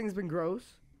 Forsing's been gross.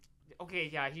 Okay,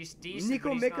 yeah, he's decent. Nico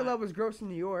but he's Mikula not. was gross in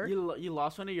New York. You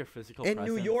lost one of your physical In New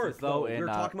presences, York, though. though. In, We're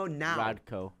talking about now.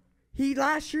 Radko. He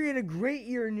last year had a great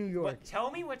year in New York. But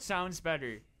tell me what sounds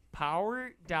better: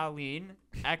 Power, Dahlin,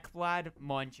 Ekblad,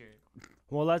 Montour.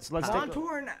 Well, let's take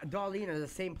Montour and Dahlin are the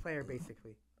same player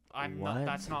basically. What?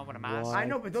 That's not what I'm asking. I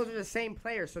know, but those are the same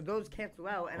players, so those cancel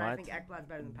out, and I What? think Ekblad's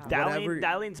better than Power.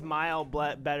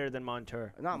 Dahlin's better than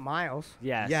Montour. Not Miles.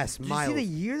 Yes. Yes, Did Miles. you see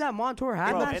the year that Montour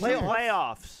had Bro, last in the year?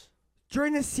 playoffs.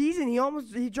 During the season,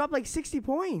 he dropped like 60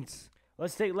 points.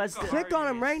 Let's Click on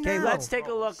him right Okay, now. let's take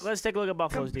a look. Let's take a look at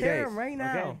Buffalo's Compare defense. him right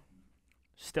now. Okay.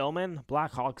 Stillman,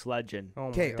 Blackhawks legend. Oh my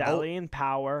Okay, God. Dahlin,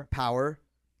 Power,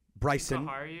 Bryson.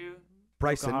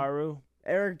 Bryson. Haru.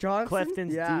 Eric Johnson.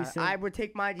 Clifton's yeah, decent. I would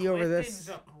take my D over this. Clifton's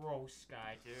a gross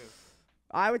guy too.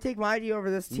 I would take my D over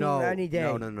this team any day.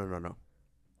 No.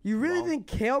 You really Well- think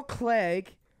Cale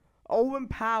Clegg, Owen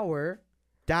Power,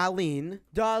 Dahlin,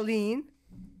 Dahlin,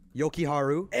 Yoki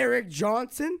Haru. Eric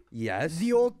Johnson, Yes.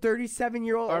 the old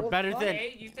 37-year-old. Are old better fuck? than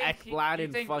Hey, you think Ekblad you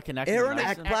and think fucking Aaron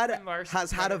Larson? Ekblad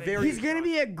has had a very. He's going to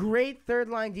be a great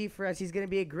third-line D for us. He's going to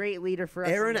be a great leader for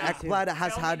us. Aaron in that team. Ekblad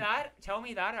has Tell had. me that. Tell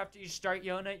me that after you start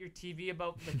yelling at your TV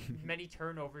about the many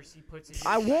turnovers he puts in.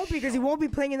 I won't because he won't be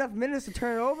playing enough minutes to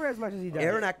turn it over as much as he does.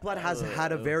 Aaron Ekblad has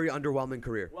had a very underwhelming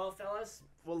career. Well, fellas,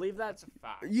 we'll leave that. That's a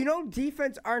fact. You know,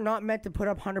 defense are not meant to put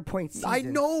up 100-point seasons. I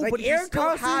know, like, but he Eric still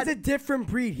Carlson's had- a different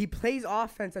breed. He plays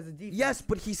offense as a defense. Yes,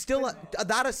 but he's still.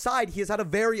 That aside, he has had a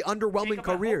very underwhelming Jacob,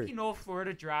 I career. hope you know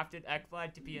Florida drafted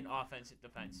Ekblad to be an offensive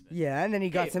defenseman. Yeah, and then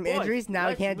he got Okay, some boys, injuries. Now he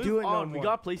let's can't do move it no on. more. We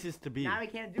got places to be. Now he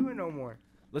can't do it no more.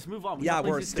 Let's move on. We Yeah, got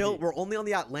we're places to still. be. We're only on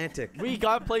the Atlantic. We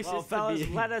got places Well, to fellas,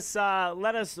 be. let us.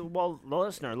 Well, the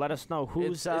listener, let us know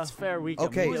who's. It's fair. We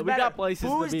Okay. We, Who's we better? got places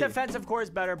Whose to be. defensive core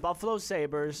is better, Buffalo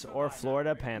Sabres or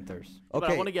Florida Panthers? But I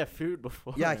Okay. want to get food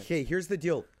before. Yeah. Okay. Here's the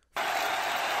deal.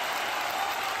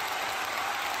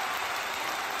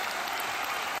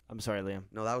 I'm sorry, Liam.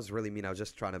 No, that was really mean. I was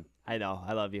just trying to I know.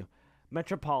 I love you.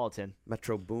 Metropolitan.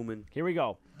 Metro Boomin. Here we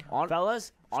go.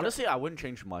 Fellas, Honestly, I wouldn't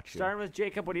change much. Here. starting with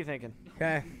Jacob, what are you thinking?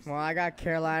 Okay. Well, I got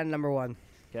Carolina #1,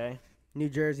 Okay. New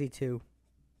Jersey 2.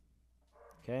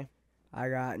 Okay. I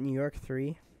got New York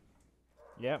 3,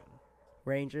 Yep.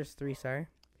 Rangers 3. Sorry.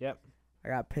 Yep. I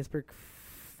got Pittsburgh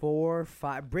 4,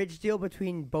 5. Bridge deal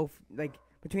between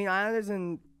between Islanders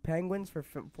and Penguins for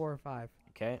 4 or 5.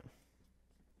 Okay.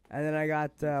 And then I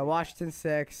got Washington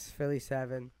 6, Philly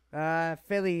 7,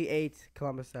 Philly 8,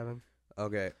 Columbus 7.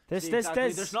 Okay. This See, this exactly,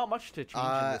 this There's not much to change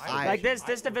Uh, in this. I- like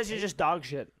this division is just dog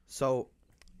shit. So,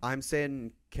 I'm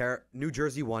saying New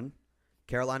Jersey 1,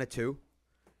 Carolina 2,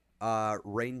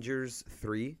 Rangers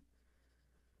 3,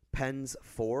 Pens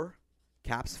 4,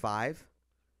 Caps 5,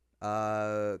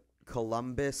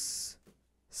 Columbus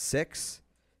 6,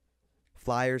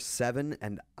 Flyers 7,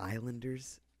 and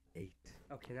Islanders 8.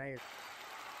 Okay, now you're.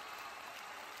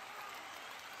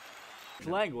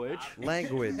 language.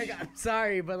 Language. I'm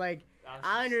sorry, but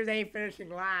Islanders ain't finishing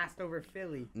last over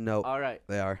Philly. No, All right,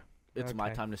 they are. it's my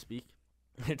Okay. time to speak.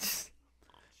 It's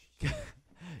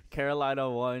Carolina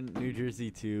 1, New Jersey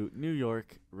 2, New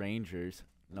York Rangers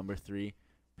 #3,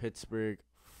 Pittsburgh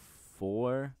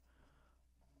 4,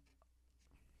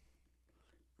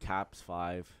 Caps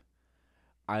 5,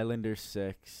 Islanders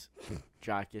 6,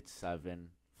 Jackets 7,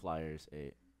 Flyers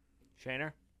 8.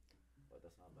 Shaner.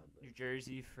 New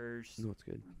Jersey first, No, it's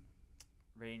good.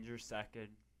 Rangers second,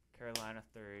 Carolina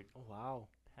third, Oh wow.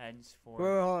 Pens Wait, fourth.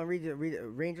 hold on. Read it.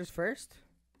 Rangers first.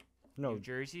 No. New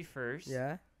Jersey first,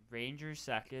 Yeah. Rangers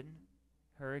second,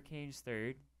 Hurricanes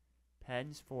third,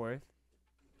 Pens fourth,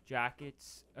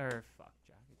 Jackets.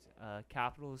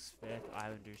 Capitals fifth,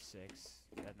 Islanders sixth,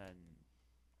 and then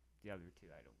the other two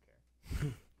I don't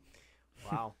care.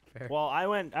 Wow. Fair. Well, I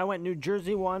went New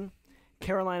Jersey 1,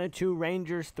 Carolina 2,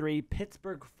 Rangers 3,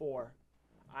 Pittsburgh 4,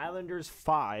 Islanders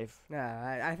 5,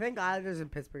 Nah, I think Islanders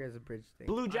and Pittsburgh as a bridge thing.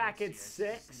 Blue I don't Jackets see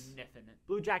us 6, sniffing it.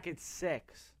 Blue Jackets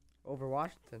 6, Over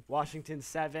Washington. Washington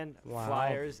 7, Wow.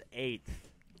 Flyers 8.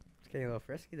 It's getting a little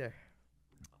frisky there.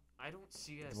 I don't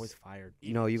see us. Boys fired.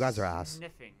 No, you guys are ass.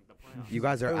 Sniffing the playoffs. You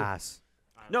guys are Who? ass.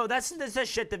 No, this is a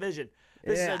shit division.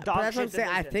 This yeah, is a but dog that's what I'm shit saying.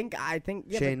 division. I think.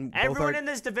 Yeah, Shane, both Everyone are, in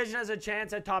this division has a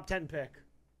chance at top 10 pick.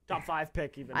 Top 5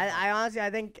 pick even. I honestly,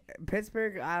 I think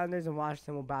Pittsburgh, Islanders, and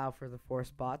Washington will battle for the 4th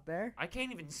spot there. I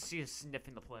can't even see us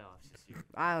sniffing the playoffs this year.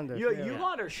 Islanders. you yeah.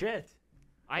 got our shit.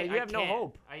 I you have no can't.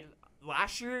 hope.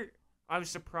 Last year, I was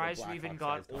surprised we even Blackhawks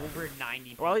got guys. over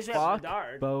 90. Well, at least we have Fuck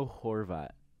Bedard. Bo Horvat.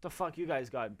 The fuck you guys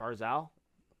got? Barzal?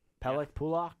 Pellick?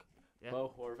 Pulak? Yeah.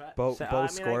 Bo Horvat. Bo So, Bo I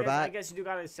Scorbat. guess you do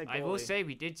got a sick I will goalie. say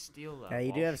we did steal that. Yeah,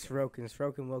 you do have Sorokin.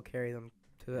 Sorokin will carry them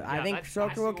to the. Yeah, I think that's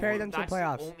Sorokin will carry them to the that's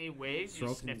playoffs. the only way you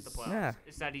sniff the Sorokin's- playoffs Yeah.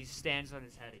 is that he stands on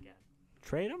his head again.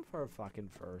 Trade him for a fucking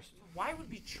first. Why would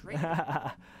we trade?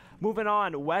 Moving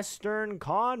on, Western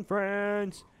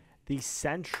Conference, the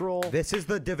Central This is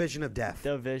the division of death.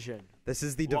 Division. This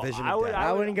is the Well, division I of would- death.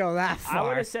 I wouldn't go that far. I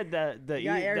would have said the you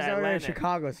got the Arizona and Atlantic.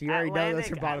 Chicago, so you already know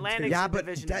those are bottom Atlantic- two. Yeah, the but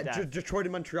division of death. Detroit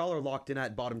and Montreal are locked in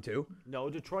at bottom 2. No,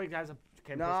 Detroit can No,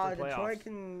 push the playoffs. Detroit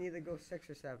can either go 6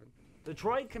 or 7.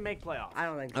 Detroit can make playoffs. I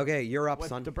don't think. Okay, you're up, What,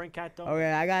 son. the Brinkat though?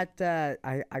 Okay, I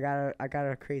got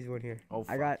a crazy one here. Oh,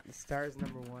 I fuck. got Stars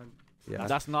number 1. Yeah,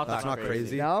 That's not that's that not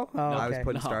crazy. No? Oh, I okay. was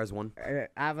putting No. Stars 1.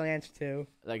 Avalanche 2.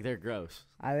 Like they're gross.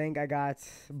 I think I got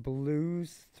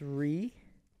Blues 3,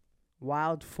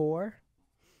 Wild 4,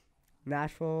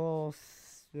 Nashville,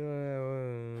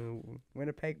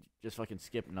 Winnipeg, Just fucking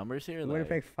skip numbers here. Like,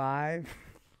 Winnipeg 5,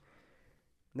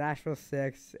 Nashville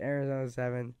 6, Arizona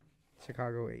 7,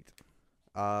 Chicago 8.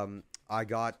 I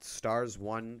got Stars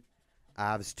 1,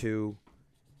 Avs 2,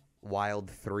 Wild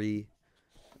 3,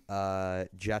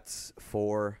 Jets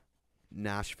 4,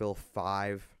 Nashville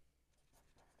 5,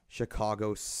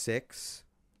 Chicago 6,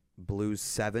 Blues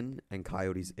 7, and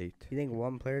Coyotes 8. You think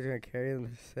one player's gonna carry them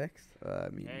to 6? I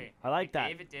mean, Hey, I like that.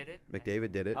 David did it.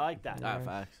 McDavid did it. I like that. Yeah.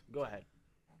 facts. Go ahead.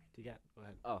 Go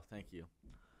ahead. Oh, thank you.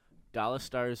 Dallas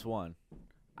Stars 1,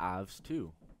 Avs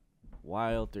 2,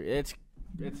 Wild 3.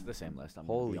 It's the same list. I'm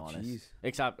Holy gonna be honest. jeez.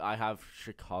 Except I have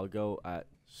Chicago at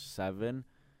 7,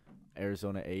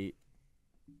 Arizona 8.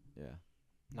 Yeah.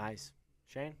 Nice.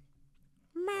 Shane?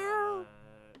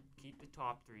 Keep the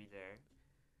top 3 there.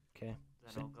 Okay.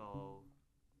 Then Same. I'll go.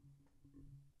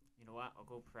 You know what? I'll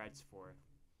go Preds 4,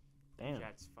 Damn.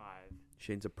 Jets 5,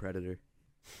 Shane's a predator.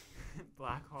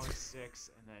 Blackhawks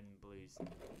 6, and then Blues.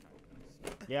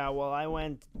 Yeah, well, I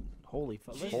went. Holy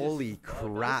fuck. Jesus. Holy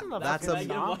crap. Listen to That's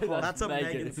fucking a Megan White. that's a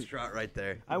Megan. Megan strut right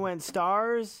there. I went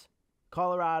Stars,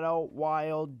 Colorado,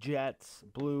 Wild, Jets,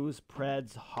 Blues,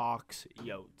 Preds, Hawks,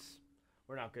 Yotes.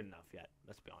 We're not good enough yet.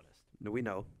 Let's be honest. No, we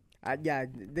know. Yeah,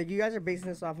 you guys are basing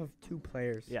this off of 2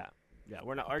 players. Yeah. Yeah,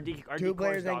 we're not. Our 2 D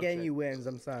players ain't dog getting shit. you wins.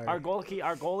 I'm sorry. Our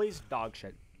goalies, dog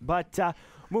shit. But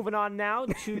moving on now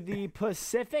to the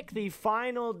Pacific, the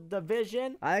final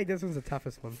division. I think this one's the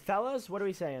toughest one. Fellas, what are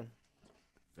we saying?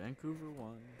 Vancouver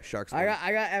 1. Sharks. I won.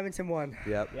 got Edmonton 1.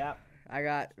 Yep. Yeah. I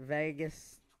got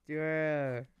Vegas,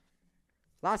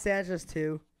 Los Angeles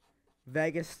 2,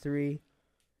 Vegas 3,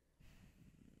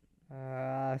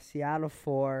 Seattle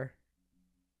 4.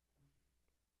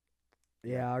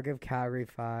 Yeah, I'll give Calgary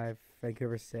 5,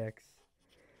 Vancouver 6,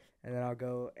 and then I'll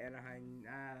go Anaheim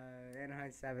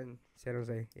 7, San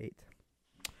Jose 8.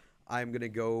 I'm gonna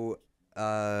go.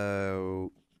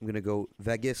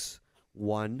 Vegas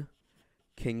 1,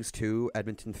 Kings 2,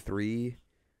 Edmonton 3,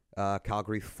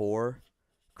 Calgary 4,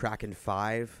 Kraken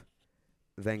 5,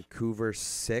 Vancouver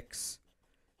 6,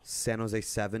 San Jose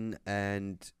 7,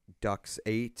 and Ducks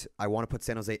 8. I want to put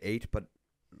San Jose 8, but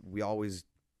we always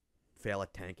fail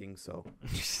at tanking, so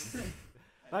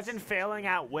Imagine failing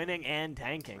at winning and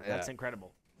tanking. Yeah. That's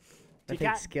incredible. I TCAT?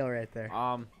 think skill right there.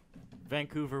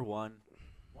 Vancouver 1.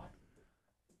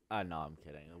 What? No, I'm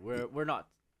kidding. We're not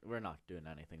doing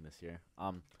anything this year.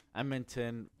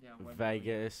 Edmonton, Yeah, when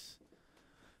Vegas,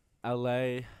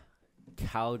 LA,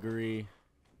 Calgary,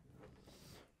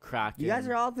 Kraken. You guys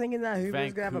are all thinking that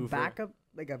Huber's gonna have a Vancouver. backup,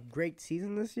 like a great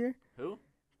season this year. Who?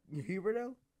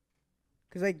 Huberto?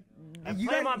 Because like And you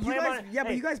play him guys, on- you play him guys on- yeah,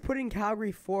 but hey. you guys putting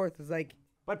Calgary 4th is like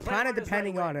But play him kind of on his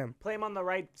depending right on wing. him. Play him on the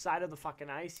right side of the fucking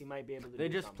ice. He might be able to. They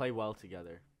do just something. play well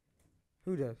together.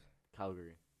 Who does?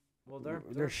 Calgary. Well, they're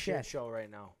They're a shit shit. show right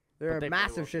now. They're But a they play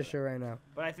massive well shit together. show right now.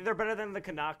 But I think they're better than the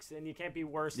Canucks, and you can't be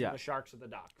worse Yeah. than the Sharks or the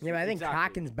Ducks. Yeah, but I think Exactly.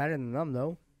 Kraken's better than them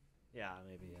though. Yeah,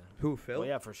 maybe. Yeah. who? Phil? Well,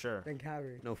 yeah, for sure. Than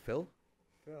Calgary. No, Phil.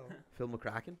 Phil. Phil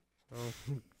McCracken.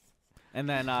 And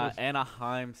then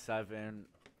Anaheim 7,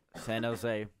 San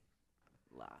Jose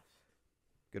last.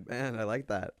 Good man. I like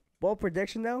that. Bold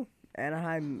prediction though,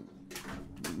 Anaheim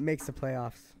makes the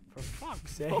playoffs. For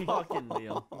fuck's sake. Fucking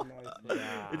deal.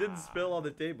 It didn't spill on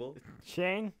the table.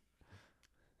 Shane.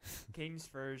 Kings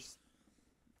first,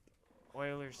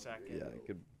 Oilers second, Yeah,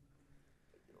 good.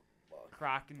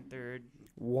 Kraken third,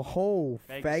 Whoa,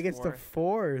 Vegas Vegas to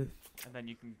 4th. and then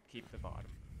you can keep the bottom.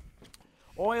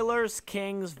 Oilers,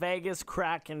 Kings, Vegas,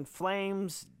 Kraken,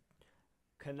 Flames,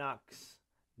 Canucks,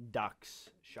 Ducks,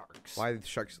 Sharks. Why the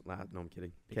Sharks? No, I'm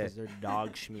kidding. Because they're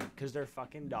dog schmeat. Because they're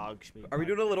fucking dog schmeat. Are we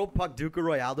doing a little Puckduka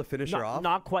Royale to finish her off?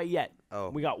 Not quite yet. Oh.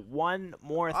 We got one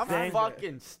more I'm thing. fucking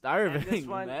And starving, this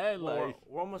one, man. well, Like,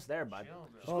 we're almost there, bud. Chill,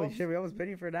 bro. Just go Holy up- shit, we almost been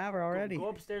here for an hour already. Go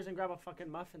upstairs and grab a fucking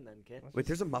muffin then, kid. Wait,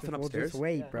 there's a muffin We'll upstairs. just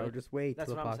wait, Yeah. bro. Just wait That's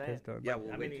till the what I'm podcast saying. done. Yeah, we'll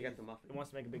I wait mean, to get the muffin. He wants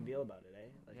to make a big deal about it, eh?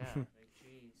 Like, Yeah, like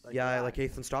jeez. Yeah, that. like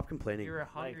Ethan, stop complaining. You were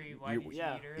hungry. Why you- didn't you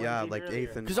yeah. eat early? Yeah, Eat like earlier.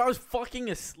 Ethan. Because I was fucking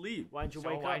asleep. Why didn't you So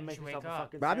wake why up and didn't make you yourself wake a up?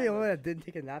 fucking But I'm the only one sandwich? that didn't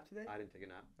take a nap today. I didn't take a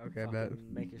nap. Okay, bet.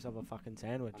 Fucking make yourself a fucking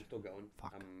sandwich. I'm still going.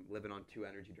 Fuck. I'm living on 2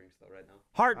 energy drinks though right now.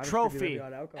 Hart I'm just gonna be Trophy. living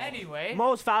on alcohol. Anyway,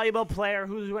 Most valuable player.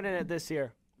 Who's winning it this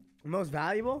year? Most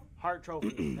valuable? Hart Trophy.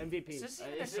 MVP. is this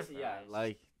even a It's just, yeah, surprise?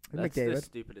 like that's the McDavid.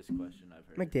 stupidest question I've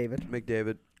heard. McDavid.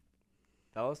 McDavid.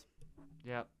 Fellas?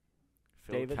 Yep.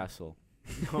 Phil David? Kessel.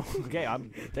 Okay,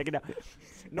 I'm taking it.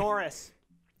 Norris.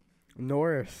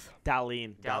 Norris.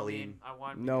 Darlene. Darlene. I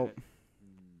want. Nope.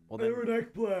 Well then,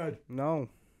 Ekblad. No.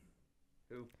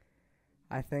 Who?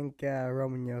 I think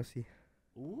Roman Yossi.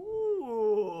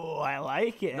 Ooh, I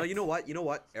like it. no, you know what? You know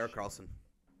what? Eric Carlson.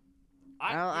 I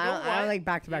you don't, know I don't what? like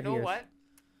back-to-back You know years. what?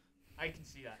 I can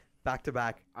see that. Back to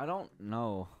back. I don't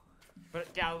know.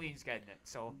 But Darlene's getting it,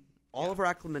 so. Oliver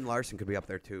Ekman Larson could be up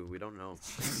there too. We don't know.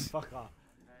 Fuck off.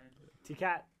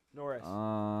 T-Cat. Norris.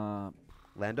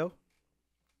 Lando?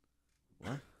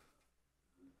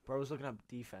 Bro was looking up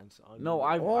defense. On No,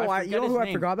 Google. You know who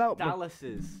I forgot about?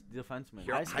 Dallas's defenseman.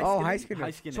 Here, Heiskanen.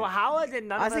 Heiskanen. So how did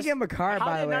none I of was us? thinking Makar, How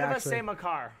by did the way, none of us actually. say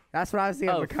Makar? That's what I was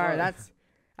thinking. Oh, Makar. fuck.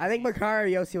 I think Makar or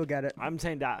Yossi will get it. I'm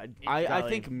saying that. I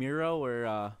think Miro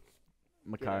or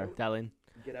Makar. Darlene.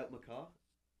 Get out Macaw.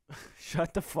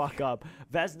 Shut the fuck up.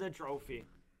 Vesna Trophy.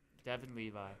 Devin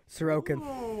Levi. Sorokin.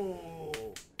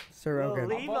 Ooh. Sorokin.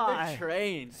 Levi. I'm on the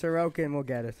train. Sorokin will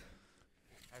get it.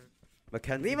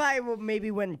 Mackenzie. Levi will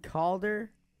maybe win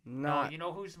Calder. No, Not you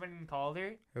know who's winning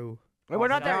Calder? who. Wait, we're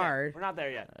not there Bedard. yet. We're not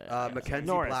there yet. Mackenzie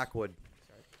Norris. Blackwood.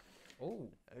 Oh.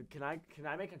 Can I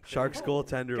make a Sharks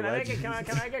goaltender Can I make a, legend.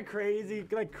 can I make a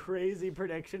crazy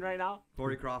prediction right now?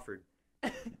 Corey Crawford.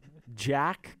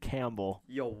 Jack Campbell.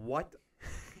 Yo, what?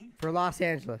 For Los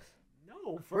Angeles.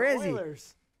 No, for Where is he?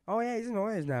 Oilers. Oh yeah, he's in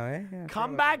Oilers now, eh? Yeah,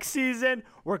 Comeback season.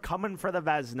 We're coming for the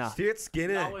Vesna. Stuart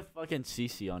Skinner. Not with fucking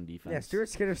CC on defense. Yeah, Stuart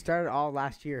Skinner started all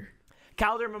last year.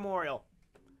 Calder Memorial.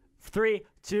 3,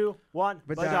 2, 1.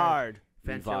 Bedard.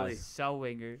 Bedard. Fantilli.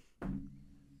 Selwinger.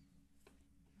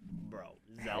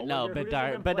 Bro. No,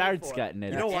 Bedard's getting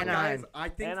it. You know what, Anaheim. guys? I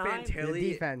think Anaheim? The Fantilli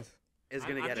defense. is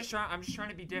gonna get it. I'm just trying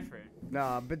to be different.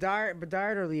 No, Bedard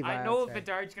or Levi. I know I'd say.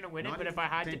 Bedard's gonna win it, Not but even if I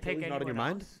had to pick Fantilli's anyone not in your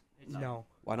mind? else, it's No.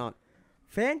 Why not?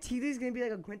 Fantilli's gonna be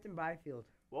like a Quentin Byfield.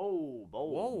 Whoa, whoa,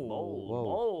 Whoa. whoa, Whoa.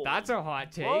 whoa. That's a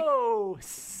hot take. Whoa.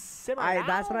 Simmer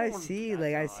That's what I down. see.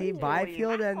 Like I see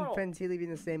Byfield and Wow. Fantilli being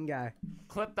the same guy.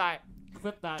 Clip that.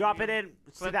 Clip that. Drop dude. it in.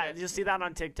 See Clip that? it. You see that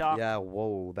on TikTok? Yeah,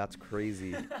 whoa, that's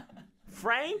crazy.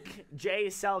 Frank J.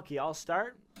 Selke. I'll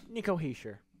start. Nico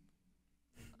Heischer.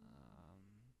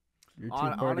 You're too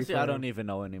Honestly, I forty don't even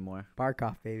know anymore.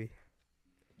 Barkov, baby.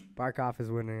 Barkov is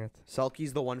winning it.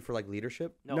 Selke's the one for like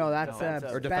leadership. No, that's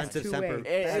Or best defensive two-way. center.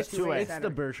 It's Best two-way It's the center.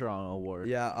 Bergeron Award.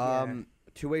 Yeah,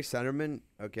 two-way centerman.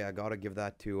 Okay, I gotta give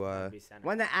that to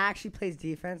One that actually plays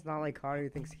defense, not like Carter who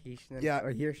thinks Heischer Yeah.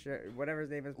 or Heischer, whatever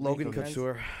his name is. plays Logan defense.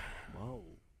 Couture. Whoa.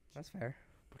 That's fair.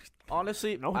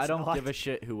 Honestly, No, I it's don't not. give a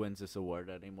shit who wins this award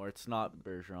anymore. It's not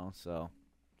Bergeron, so.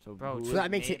 Bro, who So is- that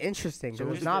makes it name- interesting so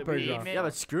because it's who's not the name Bergeron. it? Yeah,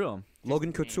 but screw him. Logan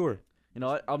name Couture. You know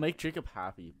what? I'll make Jacob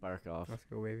happy. Barkov. Let's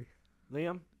go, baby.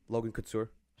 Liam? Logan Couture.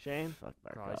 Shane? Fuck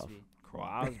Barkov. Crosby.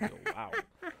 Crosby. Wow.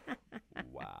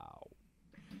 Wow.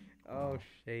 Oh,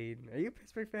 Shane. Are you a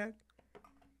Pittsburgh fan?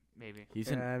 Maybe. He's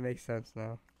Yeah, an that makes sense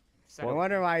now. I Second,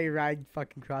 wonder why you ride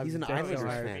fucking Crosby. He's an so Islanders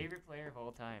hard. fan. favorite player of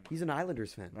all time. He's an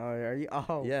Islanders fan. Oh, are you?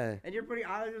 Oh. Yeah. And you're putting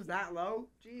Islanders that low?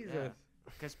 Jesus. Yeah.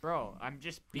 Because, bro, I'm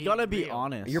just being You gotta be real.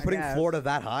 honest. You're putting guess. Florida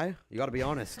that high? You gotta be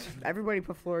honest. Everybody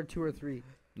put Florida 2 or 3.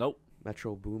 Nope.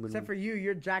 Metro Boomin. Except for you,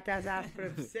 your jackass ass put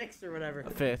him 6 or whatever.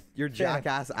 Fifth. your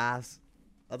jackass ass.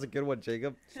 That's a good one,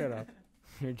 Jacob. Shut up.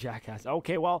 You're a jackass.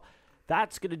 Okay, well,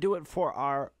 that's going to do it for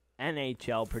our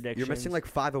NHL predictions. You're missing like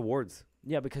 5 awards.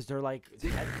 Yeah, because they're like.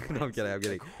 No, I'm kidding. I'm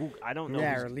kidding. I don't know.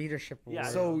 Yeah, who's- or leadership. Yeah,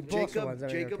 awards. So Bullshit ones, I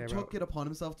mean, Jacob okay, took it upon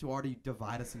himself to already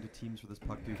divide us into teams for this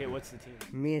puck dude. Okay, what's the team?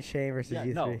 Me and Shane versus Yeah,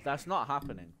 you no, 3. that's not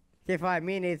happening. Okay, fine.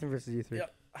 Me and Nathan versus you 3.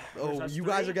 Yep. Oh, Versus you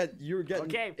guys three? you're getting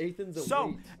Okay, Ethan's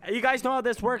So, you guys know how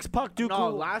this works. Puck Dooku. No,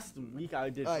 last week I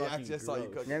did. Oh, yeah, fucking actually, I saw you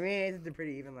gross. cook. Yeah, me and Nathan did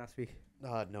pretty even last week.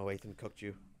 No, Ethan cooked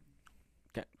you.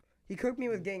 He cooked me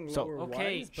with getting So- lower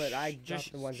Okay, ones, but I got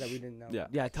just the ones that we didn't know. Yeah.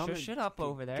 Yeah, tell me. Shut up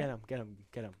over there. Get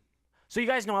him. So you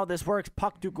guys know how this works.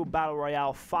 Puck Dooku Battle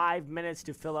Royale. 5 minutes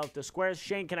to fill out the squares.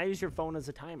 Shane, can I use your phone as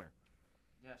a timer?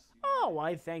 Yes. Oh,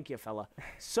 why? Thank you, fella.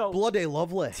 So Bloody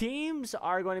lovely. teams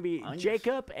are going to be I'm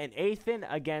Jacob and Ethan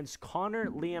against Connor,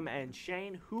 Liam, and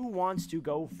Shane. Who wants to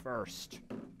go first?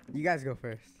 You guys go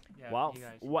first. Yeah, Well, you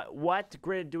guys. what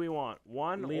grid do we want?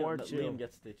 One or two? Liam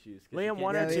gets to choose. 'cause Liam, he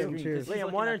one can't or Yeah, two? Liam choose.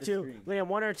 Liam, one or two? Liam,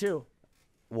 one or two?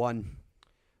 1.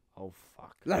 Oh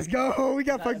fuck. Let's go. We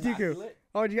got Is that Puck Dooku. immaculate?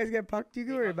 Oh, did you guys get Puck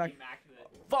Dooku or back?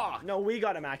 Fuck. No, we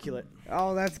got immaculate.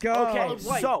 Oh, let's go. Okay, Oh,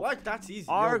 wait, so what? That's easy.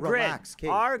 our relax, grid.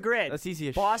 Kate. Our grid. That's easy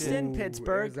as Boston, Ooh,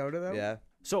 Pittsburgh. Arizona, though? Yeah.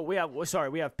 So we have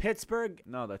we have Pittsburgh, shit.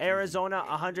 No, that's Arizona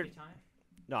 100.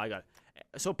 No, I got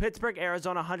it. So Pittsburgh,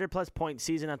 Arizona 100 plus point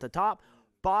season at the top.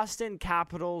 Boston,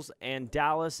 Capitals, and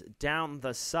Dallas down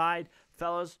the side.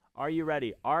 Fellas, are you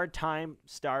ready? Our time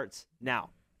starts now.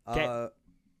 Okay.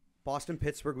 Boston,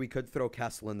 Pittsburgh. We could throw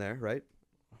Kessel in there, right?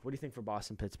 What do you think for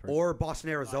Boston, Pittsburgh? Or Boston,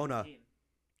 Arizona.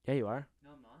 Yeah, you are. No,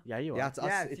 I'm not. Yeah, you are. Yeah, it's us.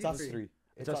 Yeah, it's it's us you three.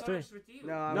 It's us three.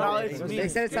 No, I'm No, not. it's me. They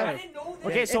said it's I seven. didn't know that.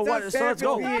 Okay, so It's what? us, So let's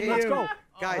go. Sam, it's me and Let's you. go.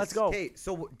 Guys, let's go. Okay,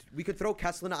 so we could throw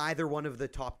Kessel in either one of the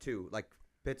top two, like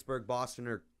Pittsburgh, Boston,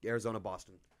 or Arizona,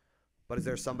 Boston. But is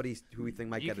there somebody who we think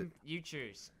might get it? You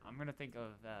choose. I'm gonna think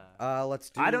of. Let's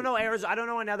do. I don't know Arizona. I don't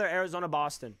know another Arizona,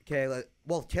 Boston. Okay,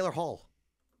 well, Taylor Hall.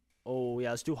 Oh yeah,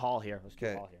 let's do Hall here. Let's do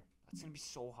 'Kay. Hall here. That's gonna be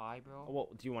so high, bro. Well,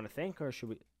 do you want to think or should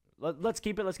we? Let's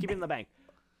keep it. Let's keep it in the bank.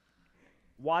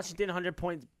 Washington 100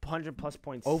 points, 100 plus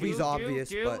points. Ovi's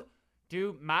obvious, but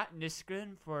Do Matt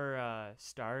Niskanen for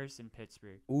Stars in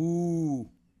Pittsburgh. ooh,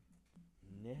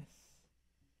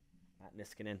 Matt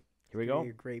Niskanen. Here we go.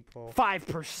 Great pull.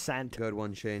 5%. good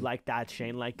one, Shane. Like that,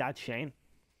 Shane. Like that, Shane.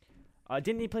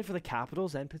 Didn't he play for the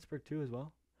Capitals and Pittsburgh too as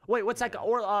well? Wait, what's that?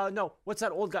 No. What's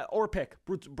that old guy? Orpik.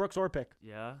 Brooks Orpik.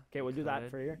 Yeah. Okay, we'll do that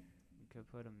could. for a year. You could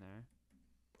put him there.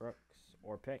 Brooks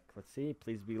Orpik. Let's see.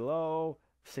 Please be low.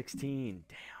 16.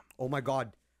 Damn. Oh my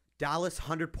God, Dallas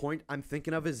 100-point. I'm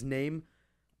thinking of his name.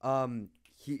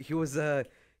 He was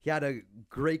he had a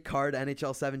great card,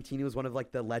 NHL 17. He was one of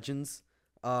like the legends.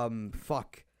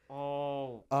 Fuck.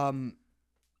 Oh.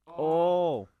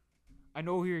 Oh. I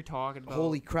know who you're talking about.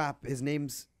 Holy crap, his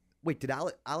name's. Wait, did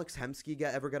Alex Hemsky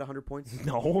ever get 100 points?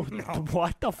 No.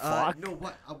 What the fuck? No,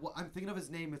 what I'm thinking of his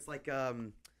name. It's like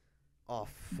oh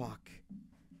fuck,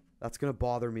 that's gonna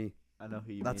bother me. I know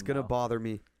who you That's mean gonna now. bother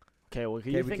me. Okay, well,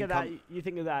 Okay, you we think can of that. You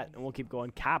think of that, and we'll keep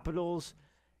going. Capitals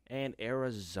and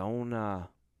Arizona.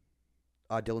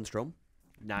 Dylan Strome.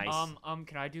 Nice.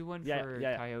 Can I do one Yeah, for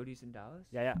yeah. Coyotes in Dallas?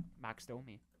 yeah. Max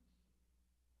Domi.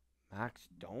 Max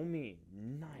Domi.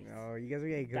 Nice. No, you guys are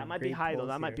getting good. That might be great high, though. pulls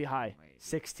That might here. be high. Wait.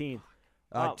 16.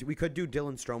 We could do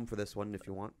Dylan Strome for this one if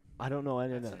you want. I don't know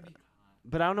any of That's that. gonna be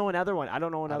But I don't know another one. I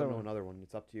don't know I another don't know one. another one.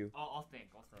 It's up to you. I'll think.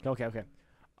 Okay.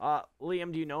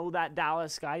 Liam, do you know that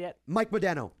Dallas guy yet? Mike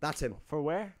Modano. That's him. For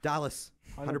where? Dallas.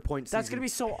 100 points. That's going to be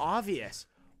so obvious.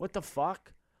 What the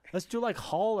fuck? Let's do like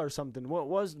Hall or something. What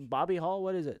was Bobby Hall?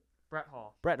 What is it? Brett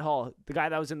Hall. Brett Hall, the guy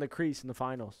that was in the crease in the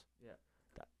finals. Yeah.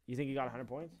 You think he got 100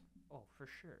 points? Oh, for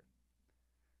sure.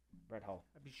 Brett Hall.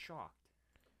 I'd be shocked.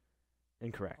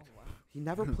 Incorrect. Oh, wow. He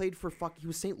never played for He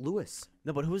was St. Louis.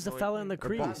 No, but who's the No, fella in the or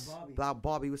crease?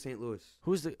 Bobby was St. Louis.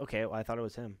 Who's the? Okay, well, I thought it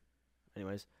was him.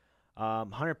 Anyways,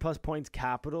 100 plus points.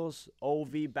 Capitals. Ov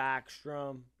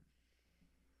Backstrom.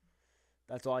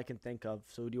 That's all I can think of.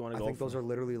 So do you want I to go? think those are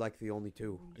literally like the only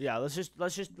two. Yeah, let's just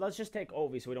take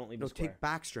Ovi so we don't leave No, the square. take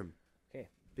Backstrom. 'Kay.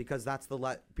 Because that's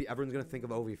everyone's gonna think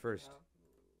of Ovi first.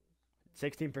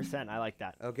 16%. I like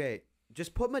that. Okay,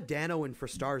 just put Modano in for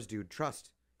Stars, dude.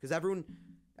 Trust, because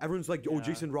everyone's like, oh, Yeah,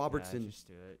 Jason Robertson. Yeah, just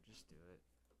do it.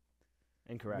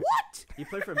 Incorrect. What? He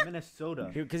played for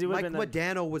Minnesota. Because he would Mike have been.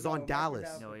 Modano was No, on Mike Dallas.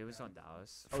 Modano. No, he was on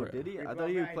Dallas. Oh, did he? I thought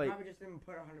you you played. probably just didn't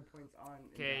put 100 points on.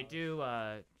 in Okay,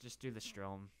 Dallas. just do the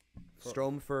Strom.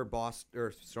 Strome for Boston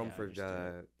or Strome Yeah, for just do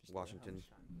it. Just do it. Washington.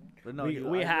 But no, We- I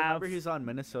we remember have- he's on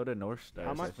Minnesota North Stars.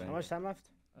 How I much? think. How much time left?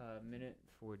 Minute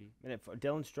 40. Minute. For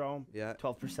Dylan Strome. Yeah.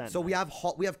 12%. So we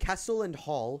have Kessel and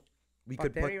Hall. We Fuck,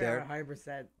 could they put don't even have there.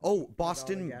 100%. Oh, all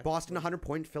Boston. the guesses. Boston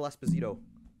 100-point. Phil Esposito.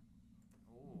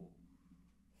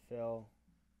 Phil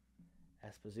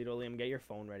Esposito. Liam, get your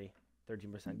phone ready.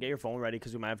 13%. Get your phone ready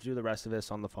because we might have to do the rest of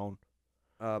this on the phone.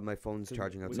 My phone's So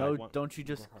charging we outside. got No, one- don't you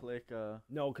just click?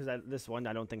 No, because this one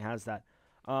I don't think has that.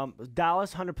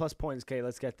 Dallas 100 plus points. Okay,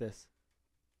 let's get this.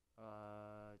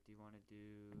 Do you want to do?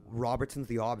 Robertson's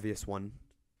the obvious one,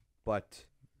 but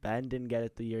Ben didn't get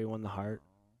it the year he won the Hart.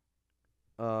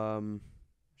 There's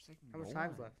like How much no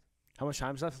time's one. left? How much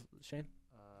time's left, Shane?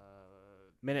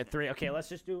 Minute 3. Okay, let's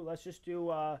just do.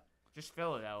 Just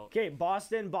fill it out. Okay,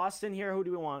 Boston here. Who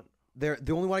do we want?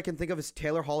 the only one I can think of is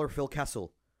Taylor Hall or Phil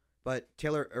Kessel, but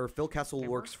Phil Kessel They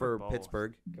works work for for both.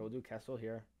 Pittsburgh. Okay, we'll do Kessel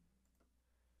here.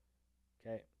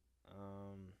 Okay.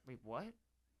 Wait, what?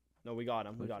 No, we got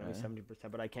him. We got him. He's Okay.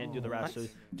 70%, but I can't do the Oh, rest. So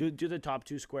what? do the top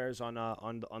two squares on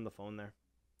the phone there.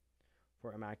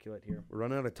 For immaculate here. We're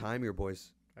running out of time here,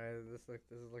 boys. Alright, this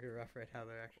is looking rough right now.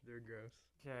 They're actually doing gross.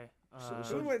 Okay.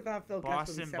 so Who would thought Phil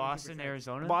Kessel would be Boston, 70%?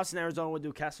 Arizona. Boston, Arizona would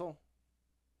do Kessel.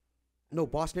 No,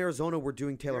 Boston, Arizona. We're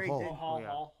doing Taylor Very Hall. good. Hall, yeah.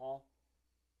 Hall.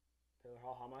 Taylor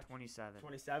Hall, how much? 27.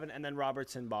 27, and then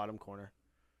Robertson, bottom corner.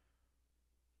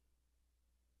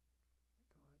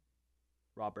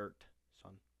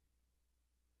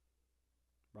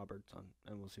 Robertson,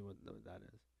 and we'll see what that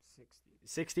is.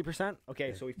 60. 60%? Okay,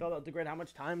 Yeah. so we filled out the grid. How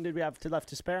much time did we have left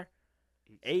to spare?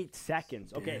 8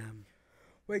 seconds. Okay. Damn.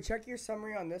 Wait, check your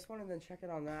summary on this one and then check it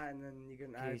on that, and then you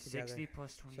can add Okay, it together. 60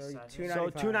 plus So 27. So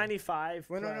 295.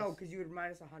 Well, no, plus- no, because you would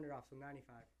minus 100 off, so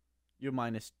 95. You're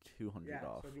minus 200 Yeah,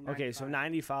 off. so it'd be Okay, so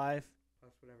 95 95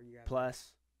 plus whatever you got.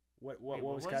 plus what Wait, was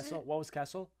what was Kessel? it? What was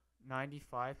Kessel?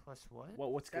 95 plus what?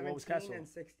 What was 17 Kessel? and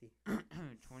 60.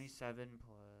 27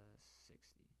 plus 60.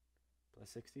 Plus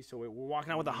 60. So we're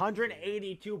walking out with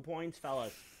 182 points,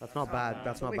 fellas. That's not bad.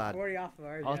 That's It's not only bad. 40 off of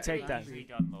ours. I'll yeah. take that. Usually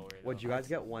done lower, though. What'd you guys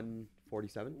get?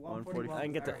 147. 141 I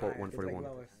can get was the our quote, highest. It's like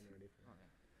 141. lowest.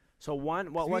 So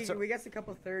what's we got a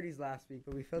couple 30s last week,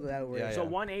 but we filled it out. Yeah, so yeah.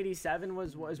 187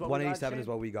 was what we got, 187 Shane? is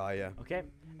what we got. Yeah. Okay,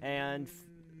 and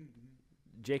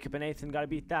Jacob and Nathan got to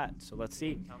beat that. So let's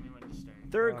see. Tell me when to start.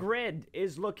 Third grid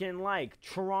is looking like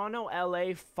Toronto,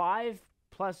 LA, 5+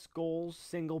 goals,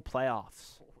 single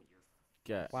playoffs.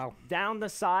 Get. Wow. Down the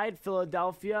side,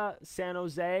 Philadelphia, San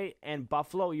Jose, and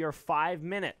Buffalo. Your 5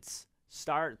 minutes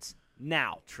starts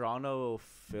now. Toronto,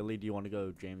 Philly. Do you want to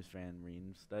go James Van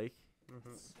Riemsdyk?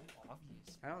 That's so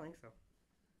obvious. I don't think so.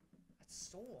 That's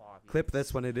so obvious. Clip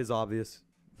this when it is obvious.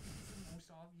 It's the most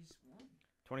obvious one.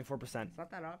 24%. It's not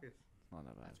that obvious. Not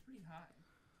that bad. That's pretty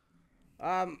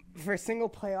high. For single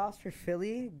playoffs for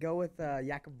Philly, go with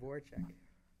Jakub Voracek.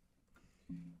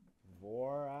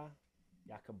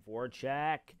 Jakub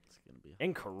Voracek. It's gonna be.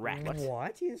 Incorrect.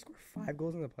 What? He didn't score 5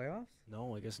 goals in the playoffs?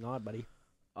 No, I guess not, buddy.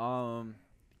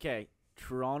 Okay.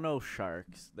 Toronto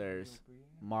Sharks. There's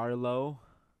Marlowe,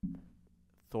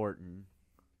 Thornton.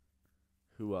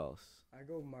 Who else? I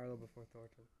go Marlowe before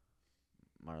Thornton.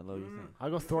 Marlowe, you think? I'll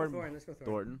go Let's go Thornton. Let's go Thornton.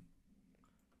 Thornton.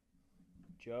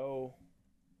 Joe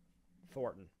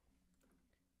Thornton.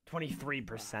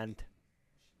 23%.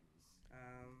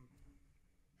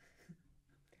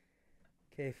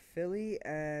 Okay, Philly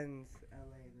and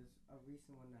LA. There's a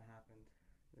recent one that happened.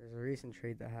 There's a recent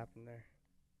trade that happened there.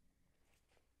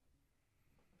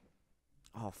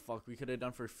 Oh fuck! We could have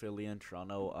done for Philly and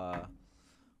Toronto.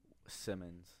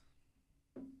 Simmons.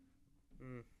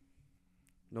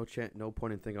 No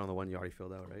point in thinking on the one you already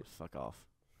filled out, right? Fuck off.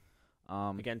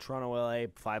 Again, Toronto, LA,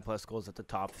 5+ goals at the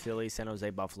top. Philly, San Jose,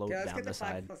 Buffalo Okay, let's down get the the 5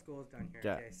 side. plus goals done here.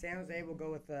 Yeah. Okay, San Jose will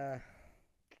go with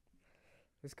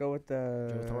let's go with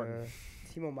Joe Thornton.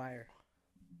 Timo Meyer.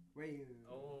 Wait.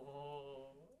 Oh.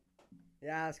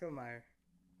 Yeah, let's go Meyer.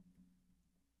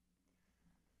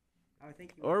 I would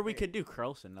think. Or we could do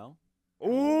Carlson. No.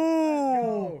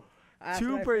 Ooh! That's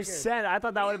what I 2%. I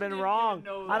thought that would have been wrong.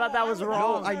 I thought that was No,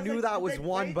 wrong. No, I knew that was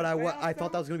one, but I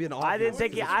thought that was gonna be an obvious. I didn't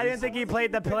think he. I didn't think he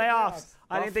played the playoffs.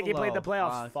 I didn't think he played the Buffalo.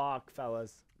 playoffs. Fuck,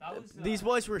 fellas. That was, These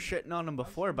boys were shitting on him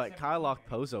before, but Kyle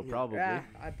Okposo probably. Yeah,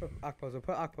 I'd put Okposo.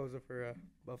 Put Okposo for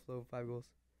Buffalo 5 goals.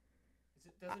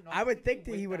 does it not I would take think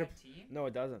you that he with would've- that team? No,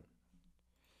 it doesn't.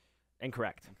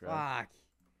 Incorrect. Fuck.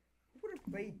 Who would have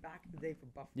played back in the day for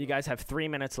Buffalo? You guys have 3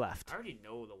 minutes left. I already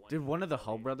know the one. Did one of the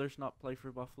Hull brothers not play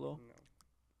for Buffalo? No.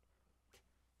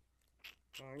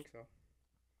 I don't think so.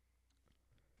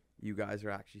 You guys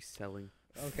are actually selling.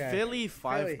 Okay. Philly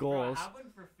 5 Philly. goals. Bro, I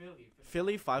went for Philly.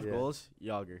 Philly 5 Yeah. goals.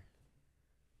 Yager.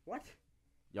 What?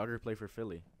 Yager played for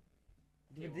Philly.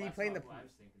 Okay, Did well, he that's play in not the? what I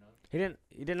was thinking of.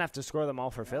 He didn't have to score them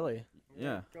all for Philly.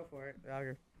 Yeah. Go for it.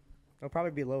 Yager. It'll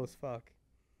probably be low as fuck.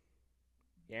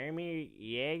 Jeremy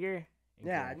Yeager.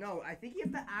 Yeah, no, I think you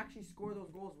have to actually score those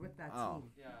goals with that Oh.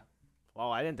 team. Yeah. Oh,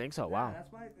 I didn't think so. Yeah, Wow.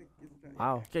 that's why.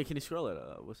 Wow. Okay, can you scroll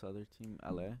it? What's the other team?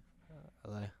 LA.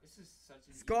 This is such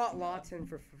a Scott Lawton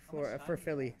for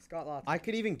Philly. Scott Lawton. I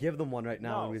could even give them one right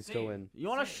now, No, and we'd still same. win. You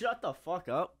want to shut the fuck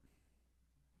up?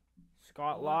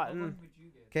 Scott What Lawton. one would you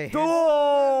get? Okay.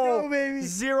 Oh, Go, baby.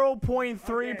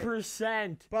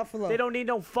 0.3%. Buffalo. They don't need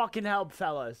no fucking help,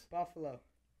 fellas. Buffalo.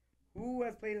 Who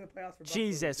has played in the playoffs for Buffalo?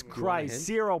 Jesus recently? Christ,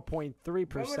 hint? When was the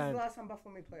 0.3%. last time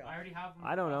Buffalo made playoffs? I already have them.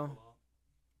 I don't know. Buffalo.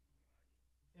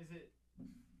 Is it?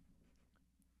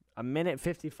 A minute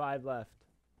 55 left.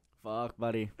 Fuck,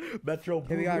 buddy. Metro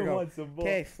Here we gotta go.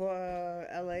 Okay,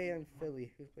 LA and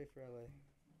Philly. Who's played for LA?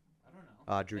 I don't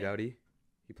know. Drew Doughty.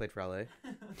 He played for LA.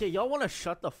 Okay, y'all want to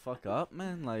shut the fuck up,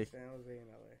 man? Like, San Jose and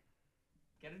LA.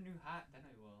 Get a new hat, then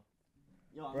I will.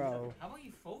 Bro. How about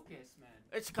you focus, man?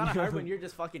 it's kind of hard when you're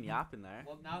just fucking yapping there.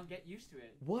 Well, now get used to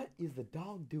it. What is the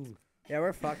dog doing? Yeah,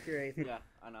 we're fucked here, Ethan. Yeah,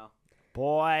 I know.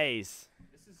 This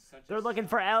is such. They're a looking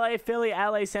for LA, Philly,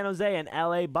 LA, San Jose, and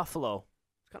LA, Buffalo.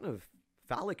 It's kind of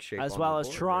phallic shape. as on well the as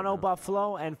board Toronto, right now.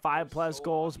 Buffalo, and 5+ So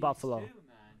goals, obvious Buffalo. too, man.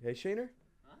 Hey, Shaner?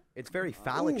 Huh? It's very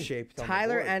phallic Ooh, shaped. On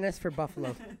Tyler the board. Ennis for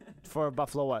Buffalo. For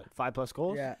Buffalo, what? 5+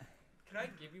 goals? Yeah. Can I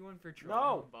give you one for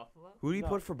Toronto and Buffalo? Who do you No.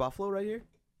 put for Buffalo right here?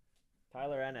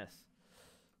 Tyler Ennis.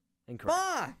 Incorrect.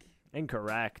 Fuck.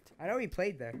 Incorrect. I know he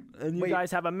played there. And you Wait.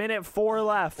 guys have a minute 4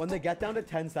 left. When they get down to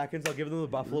 10 seconds, I'll give them the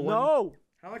Buffalo one. No!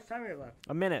 How much time we have left?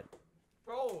 A minute.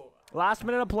 Bro, Last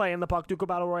minute of play in the Puck Duca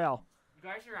Battle Royale. you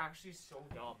guys are actually so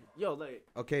dumb. Yo, like.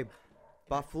 Okay,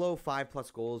 Buffalo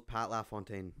 5+ goals. Pat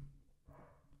LaFontaine.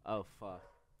 Oh fuck.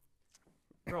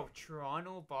 Bro,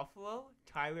 Toronto, Buffalo,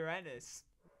 Tyler Ennis.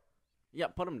 Yeah,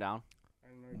 put him down. I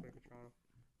don't know he played for Toronto.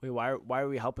 Wait, why are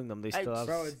we helping them? They Hey, still have.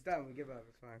 Bro, it's done. We give up.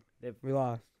 It's fine. They've- We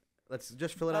lost. Let's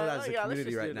just fill it out as a yeah, let's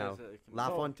community just do right it now. as a community.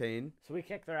 LaFontaine. So we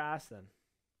kick their ass then.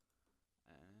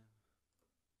 Uh,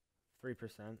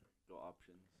 3%. Go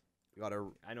options. We got a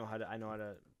I know how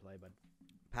to play, but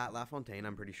Pat LaFontaine.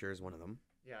 I'm pretty sure is one of them.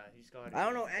 Yeah, he's got. I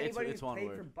don't know anybody it's who one played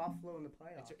word. for Buffalo in the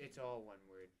playoffs. It's all one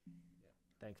word.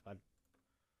 thanks, bud.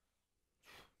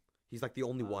 He's like the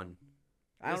only one.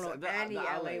 I don't know The any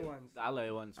LA LA ones. The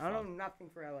LA ones. I don't fuck. know nothing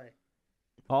for LA.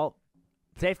 Well,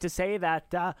 safe to say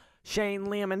that Shane,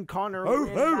 Liam, and Connor Oh,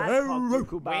 win oh, that oh, Puck oh.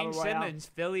 Duca Battle Wayne Royale.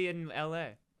 Simmons, Philly and LA.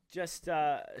 Just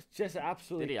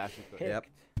absolutely Did he actually play? kicked Yep.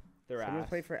 their Someone ass.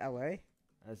 played for LA?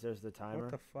 As there's the timer.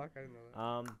 What the fuck? I didn't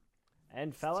know that.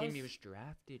 And Team fellas, he was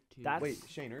drafted to. That's- Wait,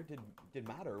 Shaner, did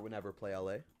Matt Irwin ever play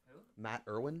LA? Who? Matt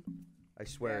Irwin? I Yeah,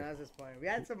 swear. that's his point. We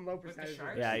had some low the percentages.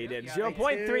 Sharks? yeah, you did. Yeah,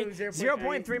 0.3,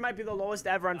 0.3. 0.3 might be the lowest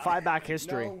ever on 5-back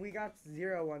history. No, we got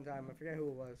 0 one time. I forget who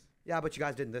it was. Yeah, but you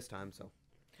guys didn't this time, so.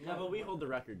 Yeah, but we hold the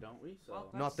record, don't we? So. Well,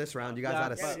 Not this round. You guys Yeah,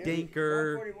 had a but-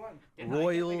 stinker. 141. Didn't I get,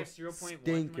 Royal like, a 0.1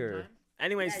 stinker. one time?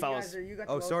 Anyways, Yeah, fellas, you got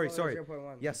Oh, the sorry, lowest score, sorry.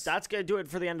 0.1. Yes. that's gonna do it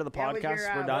for the end of the Yeah, with podcast.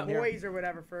 your, We're done here. boys or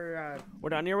whatever for. We're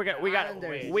done here. We got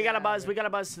Islanders. we got a Yeah. buzz. We got a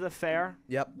buzz to the fair.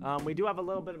 Yep. We do have a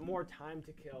little bit more time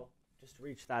to kill just to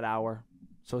reach that hour.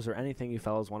 So is there anything you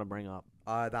fellas want to bring up?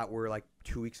 That we're like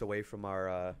 2 weeks away from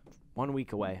our 1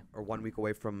 week away. or 1 week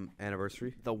away from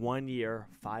anniversary. The 1 year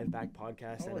 5-back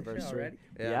podcast Holy shit, anniversary. already?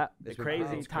 Yeah, it's it's been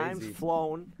crazy. it's Time's crazy.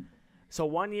 flown. So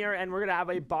 1 year, and we're gonna have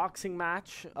a boxing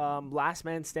match. Last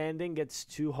man standing gets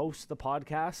to host the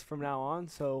podcast from now on.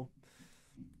 So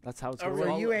that's how it's Oh, gonna So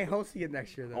roll. you ain't hosting it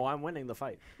next year, then. Oh, I'm winning the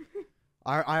fight.